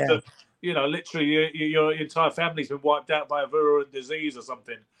just heard that. Literally, your entire family's been wiped out by a virulent disease or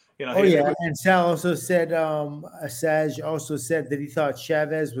something. And Sal also said, Saj also said that he thought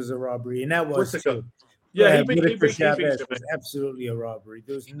Chavez was a robbery, and that was true. Yeah, he beat Chavez. Was absolutely a robbery.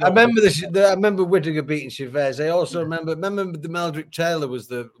 There was I remember this. I remember Whittaker beating Chavez. I also remember the Meldrick Taylor was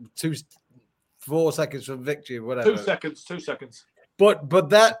the 4 seconds from victory, whatever. 2 seconds. But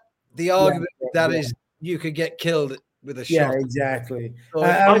the argument is you could get killed with a shot. Yeah, exactly. So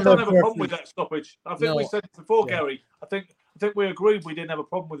I don't have a problem with that stoppage. I think we said it before, Gary. I think we agreed we didn't have a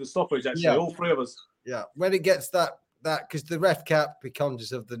problem with the stoppage. Actually, all three of us. Yeah, when it gets that because the ref can't be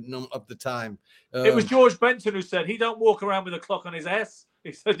conscious of the time. It was George Benton who said he don't walk around with a clock on his ass.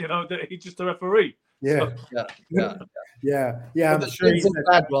 He said, that he's just a referee. Yeah. I'm sure some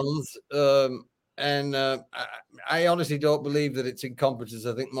bad ones. And I honestly don't believe that it's incompetence.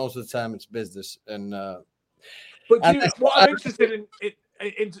 I think most of the time it's business. And what I'm interested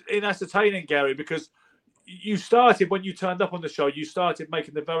in ascertaining, Gary, because you started when you turned up on the show. You started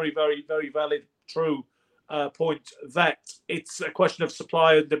making the very, very, very valid, true point that it's a question of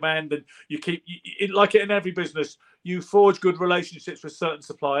supply and demand, and you keep like it in every business. You forge good relationships with certain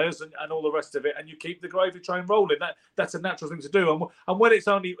suppliers and all the rest of it, and you keep the gravy train rolling. That's a natural thing to do. And when it's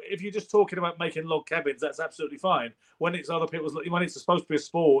only, if you're just talking about making log cabins, that's absolutely fine. When it's other people's, when it's supposed to be a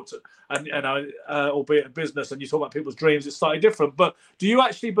sport and albeit a business, and you talk about people's dreams, it's slightly different. But do you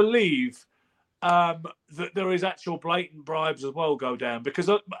actually believe that there is actual blatant bribes as well go down? Because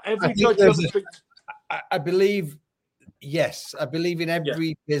every judge I believe, yes, I believe in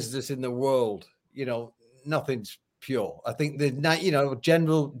every business in the world. Nothing's pure. I think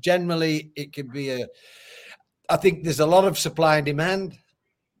generally it can be I think there's a lot of supply and demand.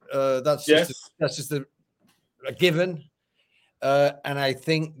 That's just a given. And I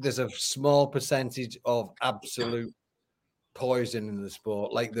think there's a small percentage of absolute poison in the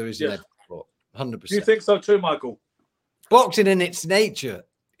sport, like there is in every sport. 100%. Do you think so too, Michael? Boxing in its nature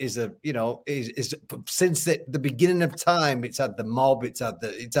is since the beginning of time, it's had the mob, it's had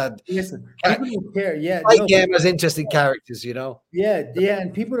listen, people don't care. Game has interesting characters,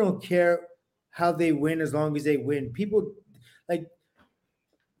 and people don't care how they win as long as they win. People like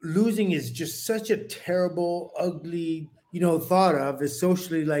losing is just such a terrible, ugly, thought of as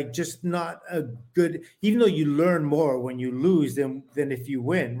socially, like, just not a good, even though you learn more when you lose than if you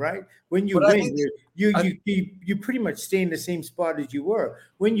win, right? When you win, you pretty much stay in the same spot as you were.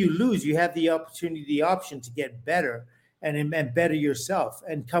 When you lose, you have the option to get better and better yourself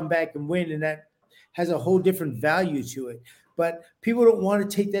and come back and win. And that has a whole different value to it. But people don't want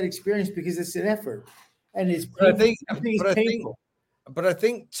to take that experience because it's an effort. And it's painful. But I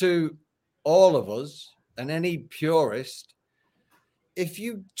think to all of us, and any purist, if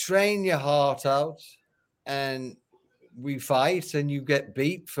you train your heart out and we fight and you get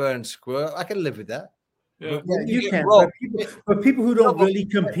beat fair and square, I can live with that. Yeah, you can. But people who don't really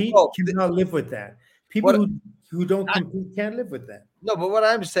compete cannot live with that. People who don't compete can't live with that. No, but what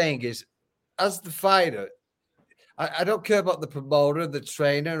I'm saying is, as the fighter, I don't care about the promoter, the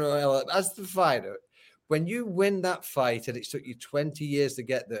trainer, or as the fighter. When you win that fight and it took you 20 years to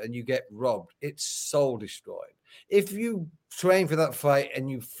get there and you get robbed, it's soul destroyed. If you train for that fight and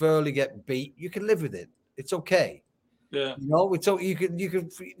you thoroughly get beat, you can live with it. It's okay. Yeah.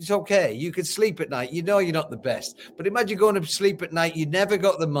 It's okay. You can sleep at night. You're not the best. But imagine going to sleep at night. You never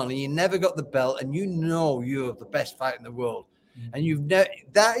got the money. You never got the belt. And you're the best fighter in the world. And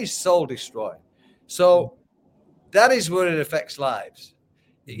that is soul destroying. So that is where it affects lives.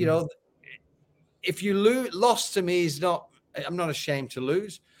 If you lose, loss to me is not, I'm not ashamed to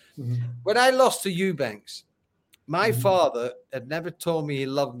lose. Mm-hmm. When I lost to Eubanks, my father had never told me he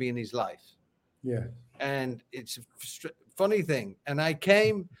loved me in his life. Yeah. And it's a funny thing. And I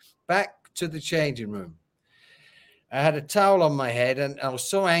came back to the changing room. I had a towel on my head and I was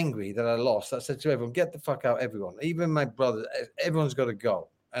so angry that I lost. I said to everyone, get the fuck out, everyone. Even my brother, everyone's got to go.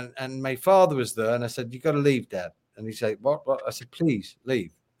 And my father was there and I said, you got to leave, Dad. And he said, what? I said, please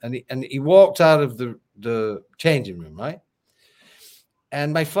leave. And he walked out of the changing room, right?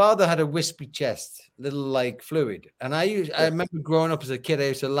 And my father had a wispy chest, little like fluid. And I remember growing up as a kid, I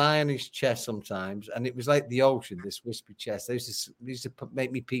used to lie on his chest sometimes, and it was like the ocean, this wispy chest. They used to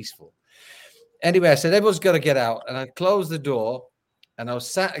make me peaceful. Anyway, I said, everyone's got to get out. And I closed the door, and I was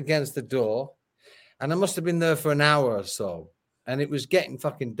sat against the door, and I must have been there for an hour or so. And it was getting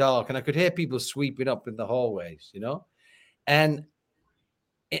fucking dark, and I could hear people sweeping up in the hallways, And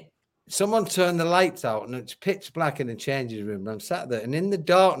someone turned the lights out, and it's pitch black in the changing room. And I'm sat there, and in the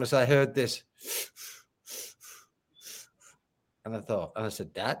darkness, I heard this. And I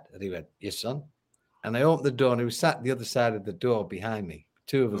said, Dad? And he went, yes, son. And I opened the door, and he was sat the other side of the door behind me,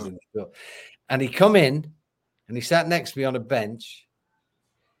 two of us in the door. And he come in, and he sat next to me on a bench,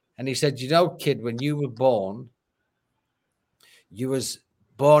 and he said, you know, kid, when you were born, you was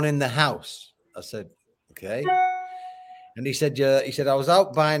born in the house. I said, okay. And he said, I was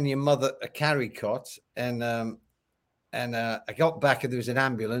out buying your mother a carry cot, and I got back and there was an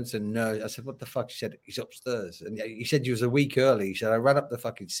ambulance, and I said, what the fuck? He said, he's upstairs. And he said, you was a week early. He said, I ran up the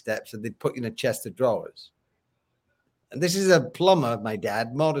fucking steps and they put you in a chest of drawers. And this is a plumber, my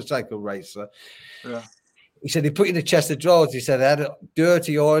dad, motorcycle racer. Yeah. He said, he put you in a chest of drawers. He said, I had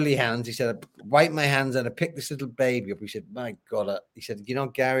dirty, oily hands. He said, I wiped my hands and I picked this little baby up. He said, my God. He said, you know,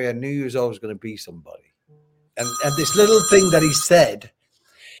 Gary, I knew you was always going to be somebody. And this little thing that he said,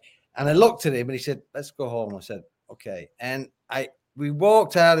 and I looked at him and he said, let's go home. I said, okay. And we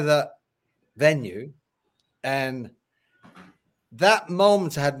walked out of that venue, and that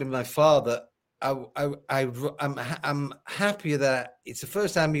moment I had with my father, I'm happier that it's the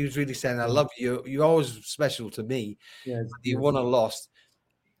first time he was really saying, I love you. You're always special to me. Yeah, you won or lost.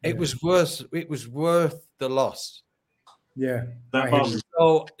 It was worth the loss. Yeah.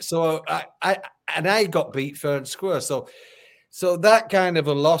 So I got beat fair and square. So that kind of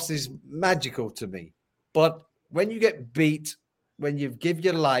a loss is magical to me. But when you get beat, when you give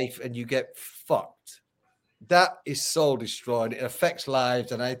your life and you get fucked, that is soul destroying. It affects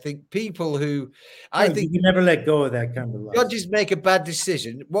lives. And I think people who you can never let go of that kind of life. Judges make a bad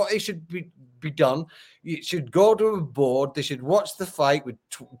decision. What it should be done, you should go to a board. They should watch the fight with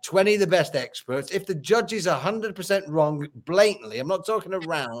 20 of the best experts. If the judge is 100% wrong, blatantly, I'm not talking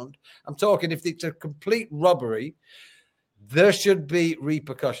around, I'm talking if it's a complete robbery, there should be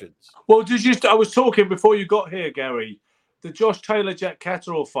repercussions. Well, I was talking before you got here, Gary, the Josh Taylor Jack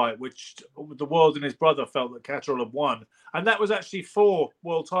Catterall fight, which the world and his brother felt that Catterall had won, and that was actually 4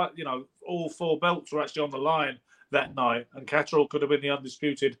 world titles. You know, all 4 belts were actually on the line that night, and Catterall could have been the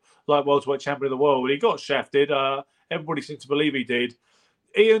undisputed light welterweight champion of the world. But he got shafted. Everybody seemed to believe he did.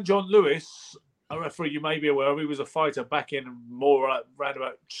 Ian John Lewis, a referee you may be aware of, he was a fighter back in more around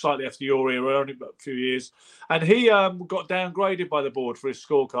about slightly after your era, only about a few years. And he got downgraded by the board for his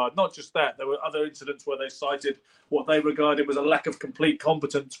scorecard. Not just that, there were other incidents where they cited what they regarded was a lack of complete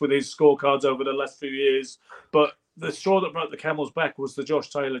competence with his scorecards over the last few years. But the straw that broke the camel's back was the Josh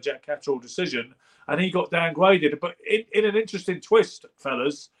Taylor, Jack Catterall decision, and he got downgraded. But in an interesting twist,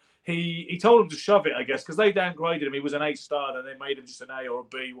 fellas, he told him to shove it, I guess, because they downgraded him. He was an A-star, and they made him just an A or a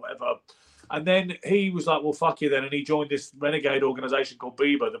B, whatever. And then he was like, well, fuck you then. And he joined this renegade organisation called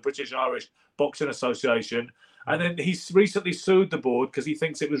BIBA, the British Irish Boxing Association. And then he's recently sued the board because he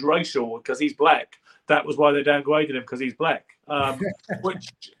thinks it was racial, because he's black. That was why they downgraded him, because he's black. Which,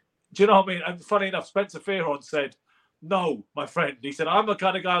 do you know what I mean? And funny enough, Spencer Fearon said, no, my friend. He said, I'm the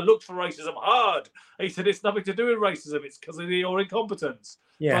kind of guy who looks for racism hard. He said, it's nothing to do with racism. It's because of your incompetence.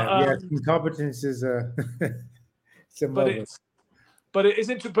 Yeah, incompetence is But it is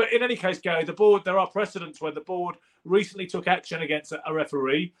interesting. But in any case, Gary, the board, there are precedents where the board recently took action against a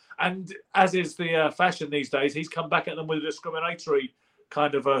referee, and as is the fashion these days, he's come back at them with a discriminatory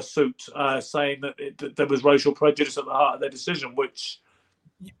kind of a suit, saying that there was racial prejudice at the heart of their decision, which,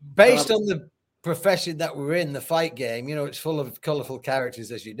 based on the profession that we're in, the fight game, you know, it's full of colourful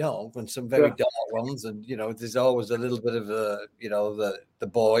characters, as you know, and some very dark ones, and you know, there's always a little bit of the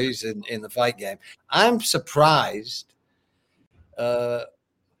boys in the fight game. I'm surprised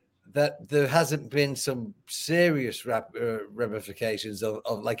that there hasn't been some serious ramifications of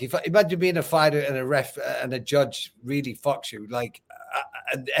like, if imagine being a fighter and a ref and a judge really fucks you, like,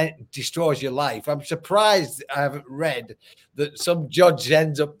 and destroys your life. I'm surprised I haven't read that some judge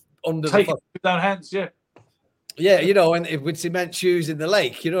ends up under the down hands, yeah, you know, and it would cement shoes in the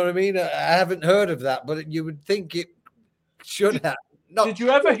lake. You know what I mean? I haven't heard of that, but you would think it should have. Did you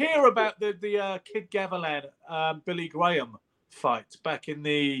ever hear about the Kid Gavilan, Billy Graham fight back in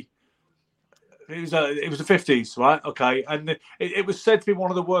it was the 50s, right? Okay, and it was said to be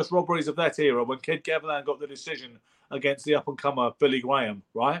one of the worst robberies of that era when Kid Gavilan got the decision against the up-and-comer Billy Graham,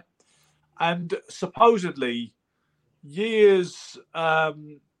 right? And supposedly years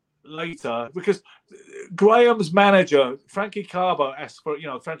later, because Graham's manager Frankie Carbo asked for,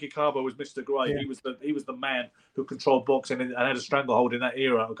 Frankie Carbo was Mr. Gray. Yeah. He was the man who controlled boxing and had a stranglehold in that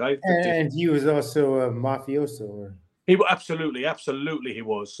era. Okay, and he was also a mafioso. He absolutely he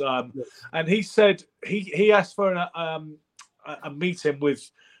was. Yes. And he said he asked for a meeting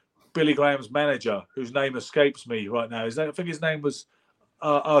with Billy Graham's manager, whose name escapes me right now. I think his name was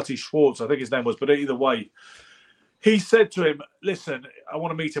Artie Schwartz. I think his name was, but either way, he said to him, "Listen, I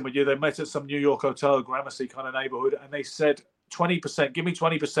want to meet him with you." They met at some New York hotel, Gramercy kind of neighborhood, and they said, 20%, give me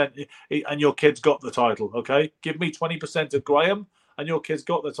 20%, and your kid's got the title. Okay, give me 20% of Graham, and your kid's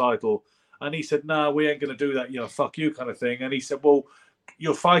got the title. And he said, "No, we ain't going to do that. Fuck you," kind of thing. And he said, "Well,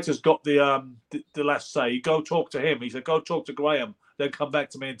 your fighter's got the last say. Go talk to him." He said, "Go talk to Graham. Then come back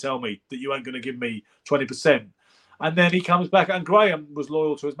to me and tell me that you ain't going to give me 20%. And then he comes back, and Graham was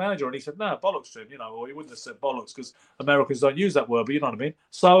loyal to his manager, and he said, "No, bollocks to him," or he wouldn't have said bollocks because Americans don't use that word, but you know what I mean.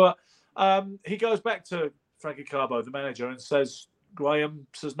 So he goes back to Frankie Carbo, the manager, and says, Graham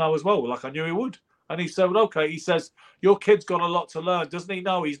says no as well, like I knew he would. And he said, well, okay. He says, your kid's got a lot to learn. Doesn't he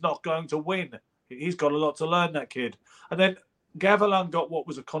know he's not going to win? He's got a lot to learn, that kid. And then Gavilan got what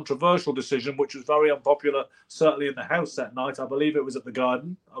was a controversial decision, which was very unpopular, certainly in the House that night. I believe it was at the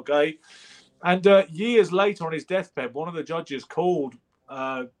Garden, okay? And years later on his deathbed, one of the judges called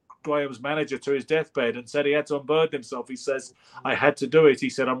Graham's manager to his deathbed and said he had to unburden himself. He says, I had to do it. He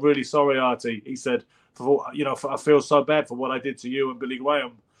said, I'm really sorry, Artie. He said, I feel so bad for what I did to you and Billy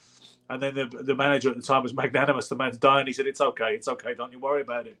Graham. And then the manager at the time was magnanimous. The man's dying. He said, it's okay. Don't you worry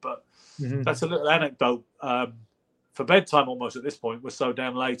about it. But that's a little anecdote for bedtime almost at this point. We're so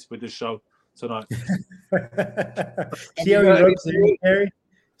damn late with this show tonight. See how he rubs it in, Harry?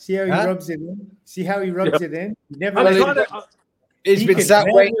 See how he rubs it in? See how he rubs it in? He never It's been sat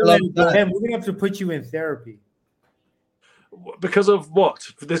waiting a long time. We're going to have to put you in therapy. Because of what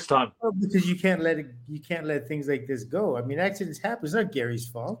for this time? Well, because you can't let things like this go. I mean, accidents happen. It's not Gary's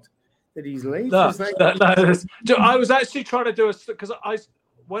fault that he's late. No, I was actually trying to do a because I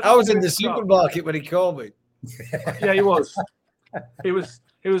was in the supermarket when he called me. Yeah, he was. He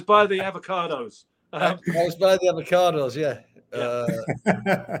was by the avocados. I was by the avocados. Yeah.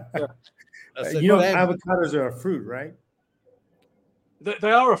 Avocados are a fruit, right?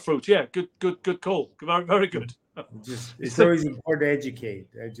 They are a fruit. Yeah. Good call. Very, very good. It's always important to educate.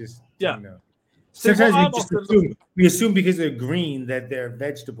 Sometimes we assume because they're green that they're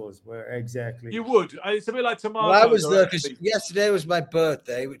vegetables. Where exactly? You would. It's a bit like tomatoes. Well, I was there because yesterday was my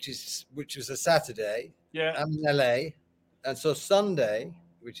birthday, which was a Saturday. Yeah. I'm in LA, and so Sunday,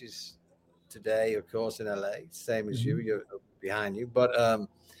 which is today, of course, in LA, same as you. You're behind you, but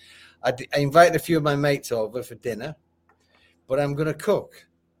I invited a few of my mates over for dinner, but I'm going to cook.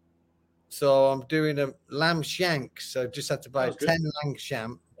 So I'm doing a lamb shank. So I just had to buy 10 lamb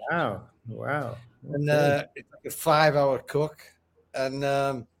shank. Wow. And it's like a 5-hour cook. And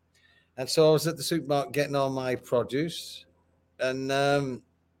so I was at the supermarket getting all my produce. And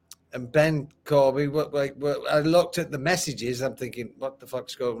Ben called me. I looked at the messages. I'm thinking, what the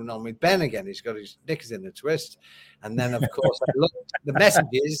fuck's going on with Ben again? He's got his knickers in a twist. And then, of course, I looked at the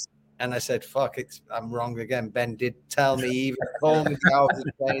messages. And I said, fuck, I'm wrong again. Ben did tell me, even called me thousands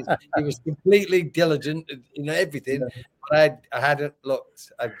of days. He was completely diligent, everything. But I hadn't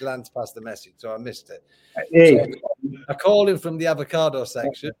looked. I glanced past the message, so I missed it. Hey. So I called him from the avocado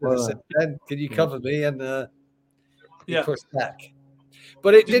section. And I said, Ben, can you cover me? And he pushed back.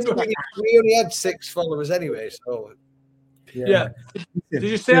 But it didn't really, we only had 6 followers anyway, so. Yeah. Did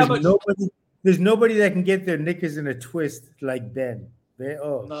you see how much? There's nobody that can get their knickers in a twist like Ben.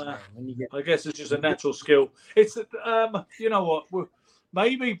 No, I guess it's just a natural skill. It's you know what?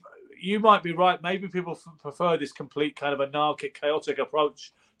 Maybe you might be right. Maybe people prefer this complete kind of anarchic, chaotic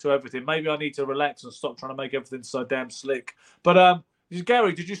approach to everything. Maybe I need to relax and stop trying to make everything so damn slick. But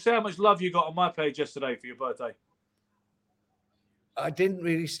Gary, did you see how much love you got on my page yesterday for your birthday? I didn't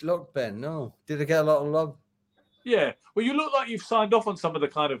really look, Ben. No, did I get a lot of love? Yeah. Well, you look like you've signed off on some of the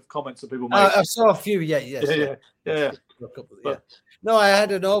kind of comments that people make. I saw a few. Yeah. No, I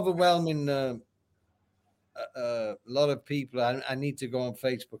had an overwhelming a lot of people. I need to go on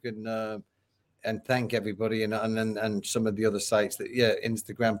Facebook and thank everybody and some of the other sites that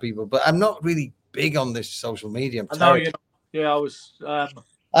Instagram people. But I'm not really big on this social media. I was.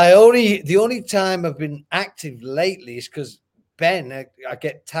 The only time I've been active lately is because Ben. I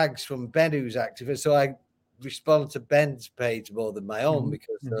get tags from Ben who's active, so I respond to Ben's page more than my own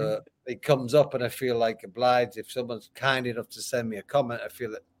because it comes up and I feel like obliged. If someone's kind enough to send me a comment, I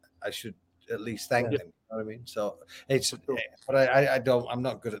feel that I should at least thank them. You know what I mean? So but I'm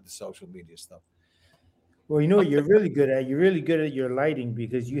not good at the social media stuff. Well, you know what you're really good at? You're really good at your lighting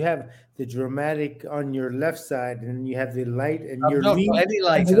because you have the dramatic on your left side and you have the light and your any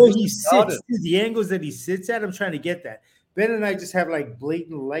light. The way he sits, the angles that he sits at, I'm trying to get that. Ben and I just have like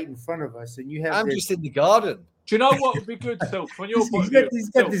blatant light in front of us, and you have. I'm just in the garden. Do you know what would be good, Silk? From your point of view, He's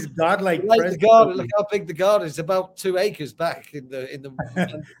got this godlike the garden. Look how big the garden is. About 2 acres back in the.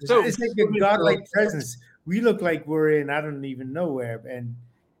 So it's like a godlike presence. We look like we're in I don't even know where, and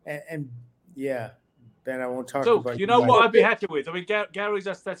yeah. Ben, I won't talk about. You know what I'd be happy with? I mean, Gary's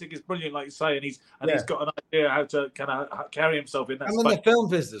aesthetic is brilliant, like you say, and he's got an idea how to kind of carry himself in that. I'm in the film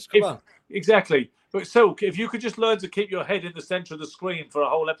business. Come on. Exactly. But Silk, if you could just learn to keep your head in the center of the screen for a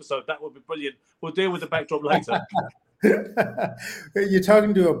whole episode, that would be brilliant. We'll deal with the backdrop later. You're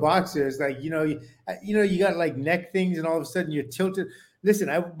talking to a boxer. It's like you got like neck things, and all of a sudden you're tilted. Listen,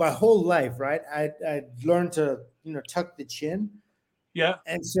 my whole life, right? I learned to tuck the chin. Yeah.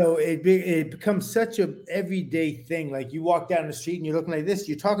 And so it becomes such a everyday thing. Like you walk down the street and you're looking like this.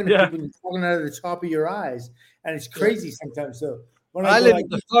 You're talking to people and you're talking out of the top of your eyes, and it's crazy sometimes. So when I live in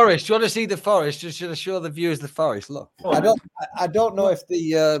the forest. Do you want to see the forest? Just to show the viewers the forest. Look, I don't know if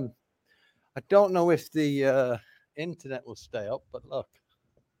the internet will stay up, but look.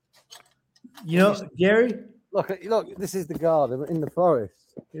 Gary. Look. This is the garden in the forest.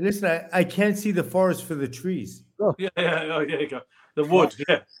 Listen, I can't see the forest for the trees. Look. Yeah. Oh, there you go. The wood.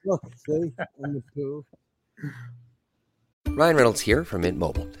 Yeah. Look, see, in the pool. Ryan Reynolds here from Mint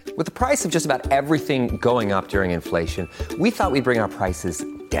Mobile. With the price of just about everything going up during inflation, we thought we'd bring our prices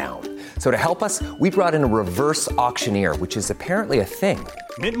down. So to help us, we brought in a reverse auctioneer, which is apparently a thing.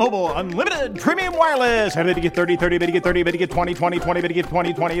 Mint Mobile Unlimited Premium Wireless. How to get 30, 30, bit to get 30, bit to get 20, 20, 20, bit to get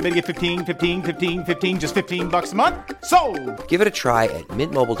 20, 20, bit to get 15, 15, 15, 15, just $15 a month? Sold! Give it a try at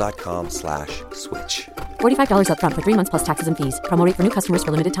mintmobile.com/switch. $45 up front for 3 months plus taxes and fees. Promo rate for new customers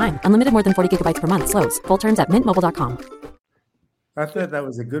for limited time. Unlimited more than 40 gigabytes per month. Slows full terms at mintmobile.com. I thought that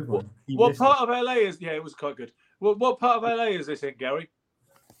was a good one. What part of LA is? Yeah, it was quite good. What part of LA is this in, Gary?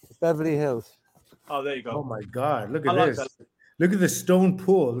 Beverly Hills. Oh, there you go. Oh my God! Look at this. Like look at the stone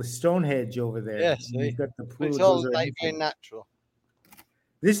pool, the Stonehenge over there. Yes, you've got the pool. It's all like very natural.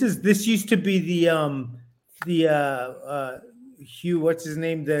 This used to be the Hugh. What's his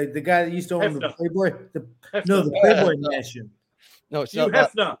name? The guy that used to own the Playboy. The Playboy Mansion. No, it's Hugh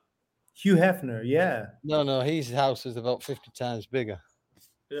Hefner. Hugh Hefner, yeah. No, his house is about 50 times bigger.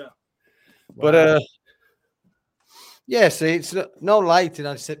 Yeah. But yeah, see, it's no lighting.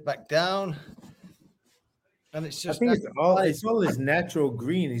 I sit back down, and it's just. I think it's all his natural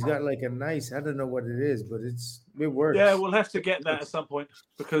green. He's got like a nice. I don't know what it is, but it works. Yeah, we'll have to get that at some point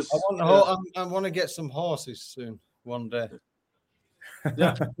because I want to get some horses soon one day.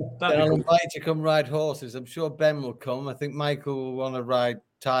 Yeah, I'll invite you to come ride horses. I'm sure Ben will come. I think Michael will want to ride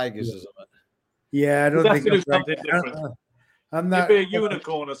tigers or something. Yeah, I don't think do something different. I'm not. You'd be a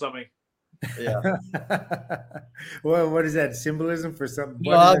unicorn or something. Yeah. Well, what is that symbolism for something?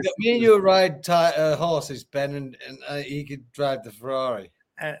 No, me and you ride horses, Ben, and he could drive the Ferrari.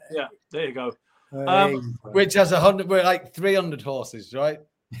 Yeah, there you go. Which has 100. We're like 300 horses, right?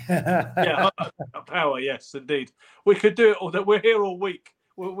 Yeah, power. Yes, indeed. We could do it. Although we're here all week.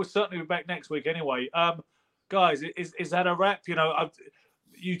 We'll certainly be back next week anyway. Guys, is that a wrap?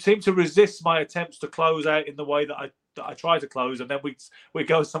 You seem to resist my attempts to close out in the way that I try to close, and then we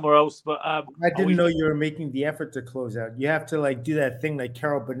go somewhere else. But I didn't know you were making the effort to close out. You have to like do that thing like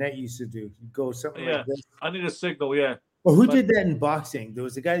Carol Burnett used to do. You go something like this. I need a signal. Yeah. Well, who did that in boxing? There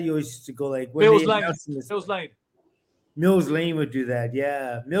was a guy that always used to go like Mills Lane. Mills Lane would do that.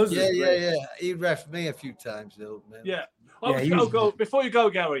 Yeah. Mills. Yeah. He reffed me a few times, though. Man. Yeah. Before you go,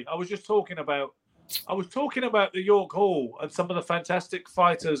 Gary, I was talking about the York Hall and some of the fantastic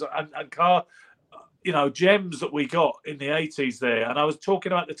fighters and car, gems that we got in the 80s there. And I was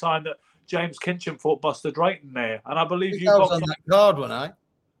talking about the time that James Kincham fought Buster Drayton there. And I believe you got on that card one, eh?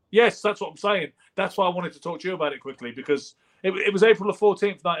 Yes, that's what I'm saying. That's why I wanted to talk to you about it quickly, because it was April the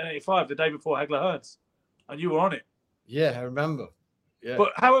 14th, 1985, the day before Hagler Hearns. And you were on it. Yeah, I remember. Yeah.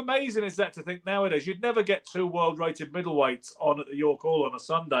 But how amazing is that to think nowadays? You'd never get two world-rated middleweights on at the York Hall on a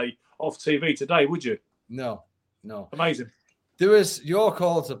Sunday off TV today, would you? No. Amazing. York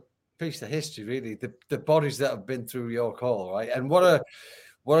Hall's a piece of history, really. The bodies that have been through York Hall, right? And what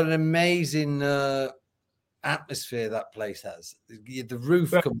an amazing atmosphere that place has. The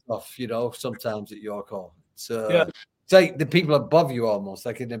roof comes off, sometimes at York Hall. So it's like the people above you almost,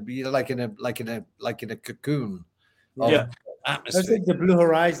 like in a cocoon. Yeah. Atmosphere. That's like the Blue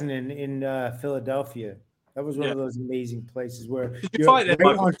Horizon in Philadelphia. That was one of those amazing places where you're right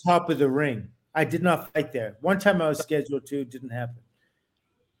on top of the ring. I did not fight there. One time I was scheduled to, didn't happen.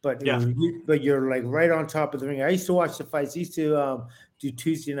 But you're like right on top of the ring. I used to watch the fights. I used to do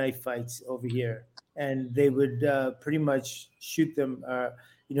Tuesday night fights over here, and they would pretty much shoot them,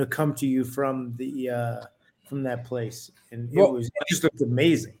 come to you from the from that place, and it just looked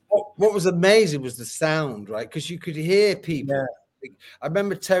amazing. What was amazing was the sound, right? Because you could hear people. Yeah. I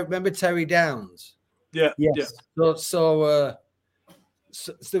remember Terry Downs. Yeah. Yes. Yeah. So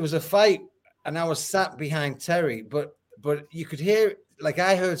there was a fight, and I was sat behind Terry, but you could hear, like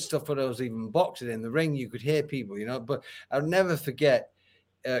I heard stuff when I was even boxing in the ring. You could hear people, But I'll never forget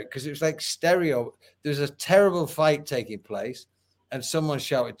because it was like stereo. There's a terrible fight taking place, and someone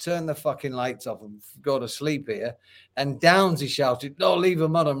shouted, "Turn the fucking lights off and go to sleep here." And Downsy shouted, "No, leave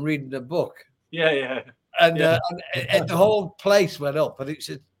them on. I'm reading a book." Yeah. And the whole place went up, and it's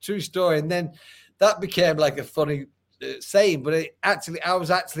a true story. And then that became like a funny saying, but I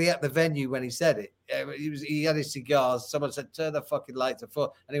was actually at the venue when he said it. He had his cigars. Someone said, "Turn the fucking lights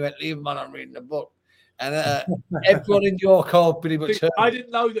off," and he went, "Leave them on. I'm reading a book." And everyone in York Hall pretty much heard I didn't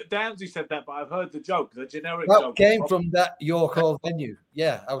know that Downsy said that, but I've heard the joke, the generic that joke. came from that York Hall venue.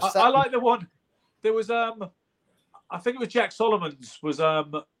 Yeah, I like the one. There was I think it was Jack Solomon's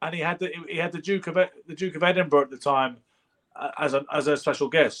and he had the Duke of Edinburgh at the time as a special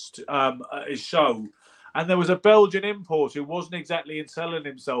guest at his show, and there was a Belgian import who wasn't exactly selling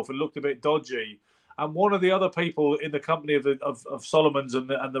himself and looked a bit dodgy. And one of the other people in the company of Solomon's and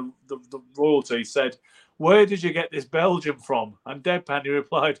the royalty said, "Where did you get this Belgium from?" And deadpan, he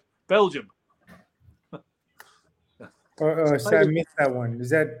replied, "Belgium." So I missed that one. Is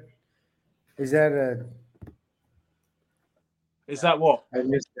that what? I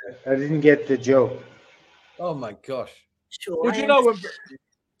missed that. I didn't get the joke. Oh my gosh! Would you know?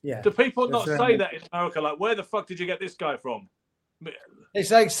 Yeah. Do people not say that in America? Like, where the fuck did you get this guy from?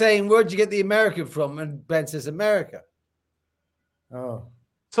 It's like saying, "Where'd you get the American from?" And Ben says, "America." Oh.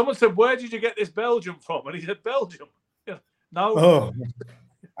 Someone said, "Where did you get this Belgium from?" And he said, "Belgium." Yeah. No. Oh,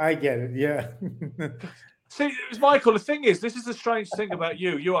 I get it. Yeah. See, Michael, the thing is, this is the strange thing about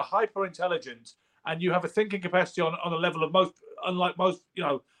you. You are hyper intelligent and you have a thinking capacity on a level of unlike most,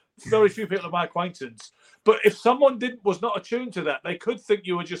 very few people of my acquaintance. But if someone was not attuned to that, they could think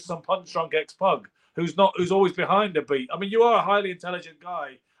you were just some punch drunk ex-pug who's always behind a beat. I mean, you are a highly intelligent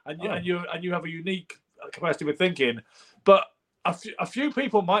guy, and you have a unique capacity for thinking. But a few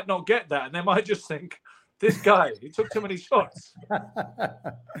people might not get that, and they might just think, "This guy, he took too many shots."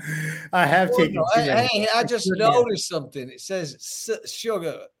 I have taken. Hey, I just noticed something. It says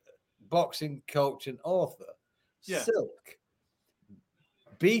Sugar, boxing coach and author. Yeah. Silk.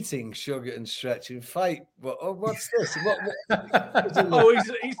 Beating Sugar and stretching fight. What's this? What?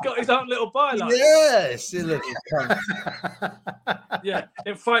 He's got his own little byline. Yes, you little cunt. Yeah,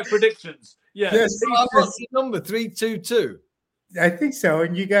 in fight predictions. Yeah. Yes, what's the number? 322. I think so.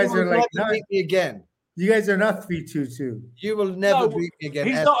 And you guys are like, not beat me again. You guys are not 322. You will never beat me again.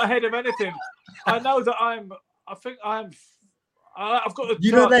 He's not ahead of anything. I know that I've got the.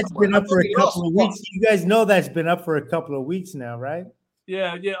 You know that's been up for a couple of weeks. You guys know that's been up for a couple of weeks now, right?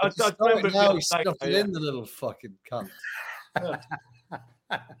 Yeah. I remember now he's stuffed it in the little fucking cunt. Oh,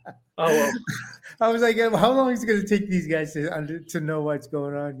 well. I was like, how long is it going to take these guys to know what's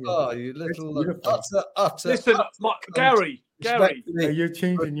going on here? Oh, you little utter. Listen, Gary, you're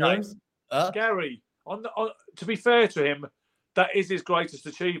changing yours? Gary, to be fair to him, that is his greatest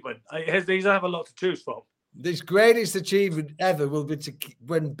achievement. He doesn't have a lot to choose from. His greatest achievement ever will be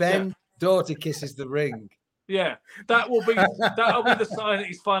when Ben Doughty kisses the ring. Yeah, that'll be the sign that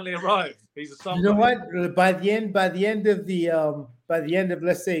he's finally arrived. He's a somebody. You know what? By the end of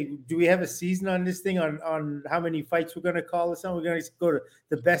let's say, do we have a season on this thing on how many fights we're going to call or something? We're going to go to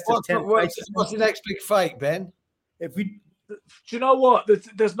the best of 10 fights. What's the next big fight, Ben? Do you know what?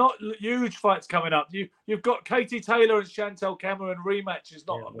 There's not huge fights coming up. You've got Katie Taylor and Chantel Cameron rematch is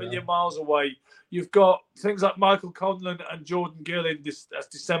not a million miles away. You've got things like Michael Conlan and Jordan Gill that's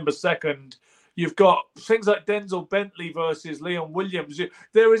December 2nd. You've got things like Denzel Bentley versus Leon Williams.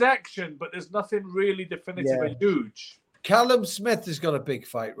 There is action, but there's nothing really definitive and huge. Callum Smith has got a big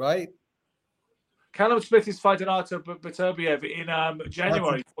fight, right? Callum Smith is fighting Artur Beterbiev in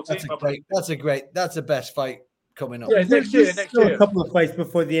January. That's the best fight coming up. Yeah, next year. A couple of fights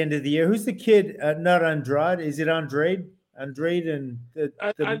before the end of the year. Who's the kid? Not Andrade. Is it Andrade? Andrade and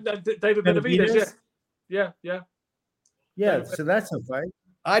David Benavidez. Yeah. Yeah, so that's a fight.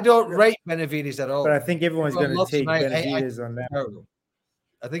 I don't rate Benavidez at all. But I think everyone's going to take Benavidez on that.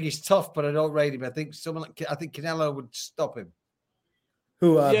 I think he's tough, but I don't rate him. I think Canelo would stop him.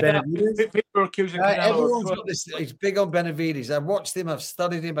 Who? Benavidez? People are accusing Canelo. Everyone's got this. He's big on Benavidez. I've watched him. I've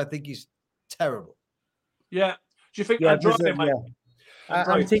studied him. I think he's terrible. Yeah. Do you think Andrade?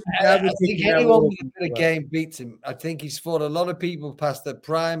 I think anyone with a bit of game beats him. I think he's fought a lot of people past their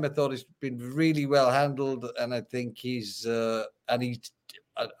prime. I thought he's been really well handled, and I think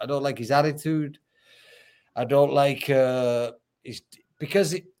I don't like his attitude. I don't like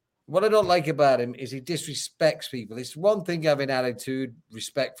what I don't like about him is he disrespects people. It's one thing having attitude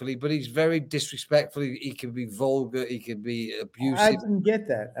respectfully, but he's very disrespectful. He can be vulgar. He can be abusive. I didn't get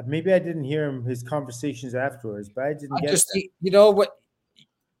that. Maybe I didn't hear his conversations afterwards, but I didn't get that. You know what?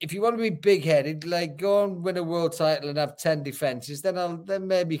 If you want to be big-headed, like go and win a world title and have 10 defenses, then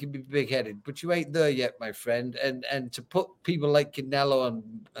maybe you can be big-headed. But you ain't there yet, my friend. And to put people like Canelo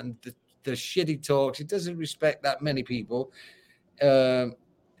and the shitty talks, he doesn't respect that many people.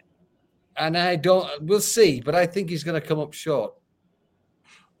 And we'll see, but I think he's going to come up short.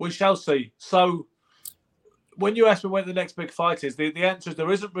 We shall see. So when you ask me when the next big fight is, the answer is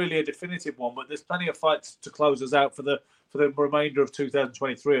there isn't really a definitive one, but there's plenty of fights to close us out for the remainder of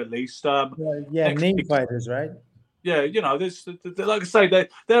 2023 at least. Name fighters, right? Yeah, there's like I say,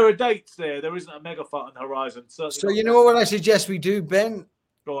 there are dates there. There isn't a mega fight on the horizon. So you know what I suggest we do, Ben?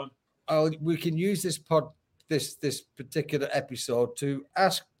 Go on. We can use this this particular episode to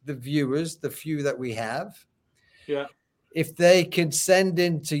ask the viewers, the few that we have, if they can send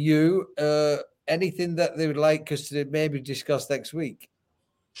in to you anything that they would like us to maybe discuss next week.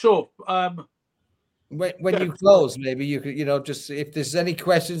 Sure. When you close, maybe you could, just if there's any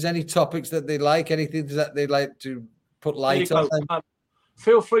questions, any topics that they like, anything that they'd like to put light on.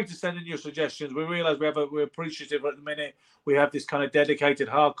 Feel free to send in your suggestions. We realise we're appreciative at the minute. We have this kind of dedicated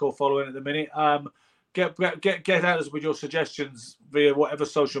hardcore following at the minute. Get at us with your suggestions via whatever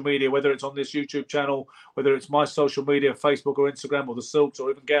social media, whether it's on this YouTube channel, whether it's my social media, Facebook or Instagram, or the Silks,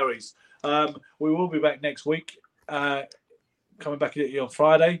 or even Gary's. We will be back next week, coming back at you on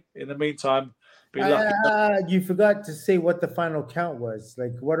Friday. In the meantime, be lucky. You forgot to say what the final count was.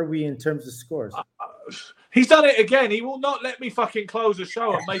 Like, what are we in terms of scores? He's done it again. He will not let me fucking close a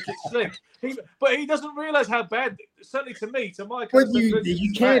show and make it slick. But he doesn't realize how bad, certainly to me, to my. But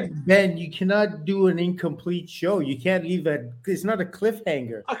you can't, Ben. You cannot do an incomplete show. You can't leave it's not a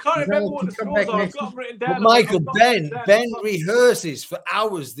cliffhanger. I can't remember what the scores are. I've got them written down. Michael, Ben rehearses for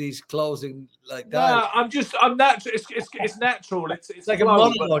hours these closing like that. I'm natural. It's natural. It's like a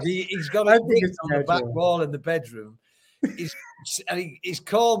monologue. He's got a thing on the back wall in the bedroom. He's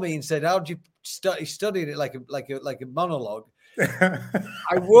called me and said, "How'd you study?" He studied it like a monologue.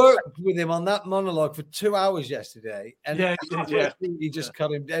 I worked with him on that monologue for 2 hours yesterday, and he just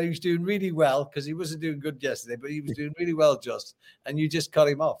cut him down. He was doing really well because he wasn't doing good yesterday, but he was doing really well, and you just cut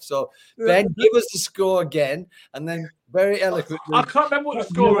him off. So Ben, give us the score again, and then very eloquently. I can't remember what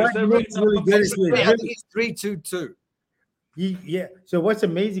the score is. I think it's 3-2-2. Yeah. So what's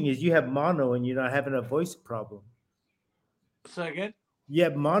amazing is you have mono and you're not having a voice problem. Say again. You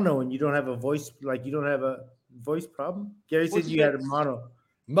have mono and you don't have a voice, like you don't have a voice problem. Gary said you had a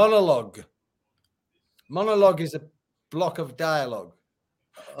monologue. Monologue is a block of dialogue.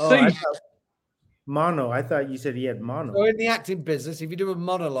 Mono. I thought you said he had mono. So in the acting business, if you do a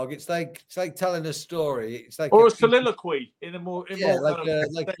monologue, it's like telling a story. It's like a soliloquy in a more a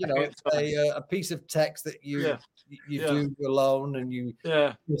piece of text that you do alone, and you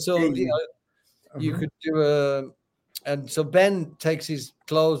you could do and so Ben takes his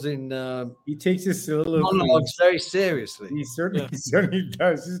closing. He takes his monologues very seriously. He certainly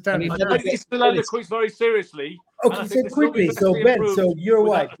does. He takes soliloquies very seriously. Okay, so quickly. So Ben, so you're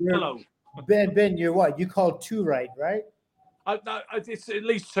what? Ben, you're what? You called 2 right? It's at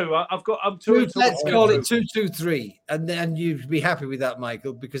least 2. I'm 2. Let's call it 2-2-3, and then you'd be happy with that,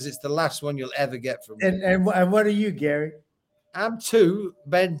 Michael, because it's the last one you'll ever get from me. And what are you, Gary? I'm 2,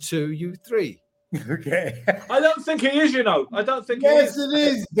 Ben 2, you 3. Okay. I don't think he is, I don't think yes, it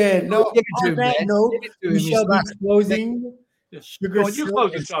is, Ben. No, give it to him, Ben. No, we shall be closing. Sugar you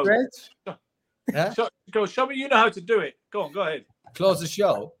close the show. Huh? Go, show me you know how to do it. Go on, go ahead. Close the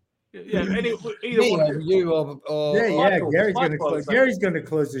show. Yeah, either one. You or Gary's gonna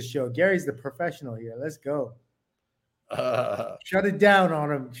close the show. Gary's the professional here. Let's go. Shut it down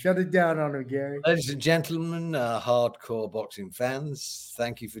on him, Gary. Ladies and gentlemen, hardcore boxing fans,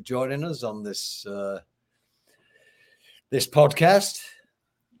 thank you for joining us on this this podcast.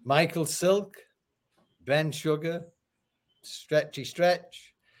 Michael Silk, Ben Sugar, Stretchy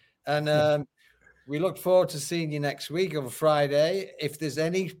Stretch, and we look forward to seeing you next week on Friday. If there's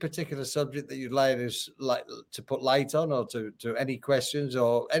any particular subject that you'd like us to put light on, or to any questions,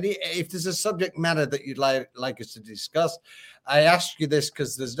 or if there's a subject matter that you'd like us to discuss, I ask you this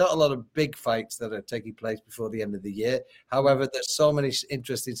because there's not a lot of big fights that are taking place before the end of the year. However, there's so many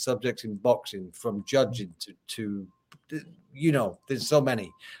interesting subjects in boxing, from judging to there's so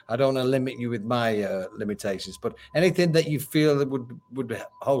many. I don't want to limit you with my limitations, but anything that you feel that would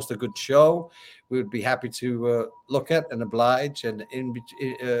host a good show, we would be happy to look at and oblige. And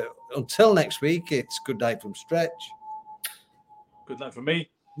until next week, it's good night from Stretch. Good night from me.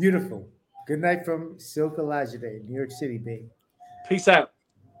 Beautiful. Good night from Silka Lajide, New York City, babe. Peace out.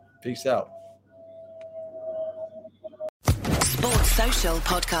 Peace out. Sports Social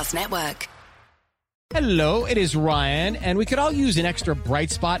Podcast Network. Hello, it is Ryan, and we could all use an extra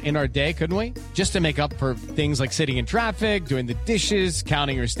bright spot in our day, couldn't we? Just to make up for things like sitting in traffic, doing the dishes,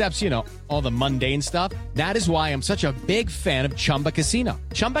 counting your steps, all the mundane stuff. That is why I'm such a big fan of Chumba Casino.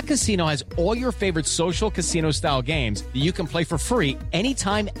 Chumba Casino has all your favorite social casino-style games that you can play for free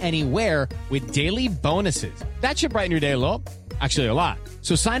anytime, anywhere with daily bonuses. That should brighten your day a little. Actually, a lot.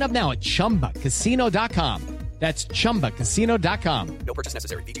 So sign up now at ChumbaCasino.com. That's ChumbaCasino.com. No purchase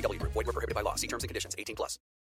necessary. VGW Group. Void where prohibited by law. See terms and conditions. 18+.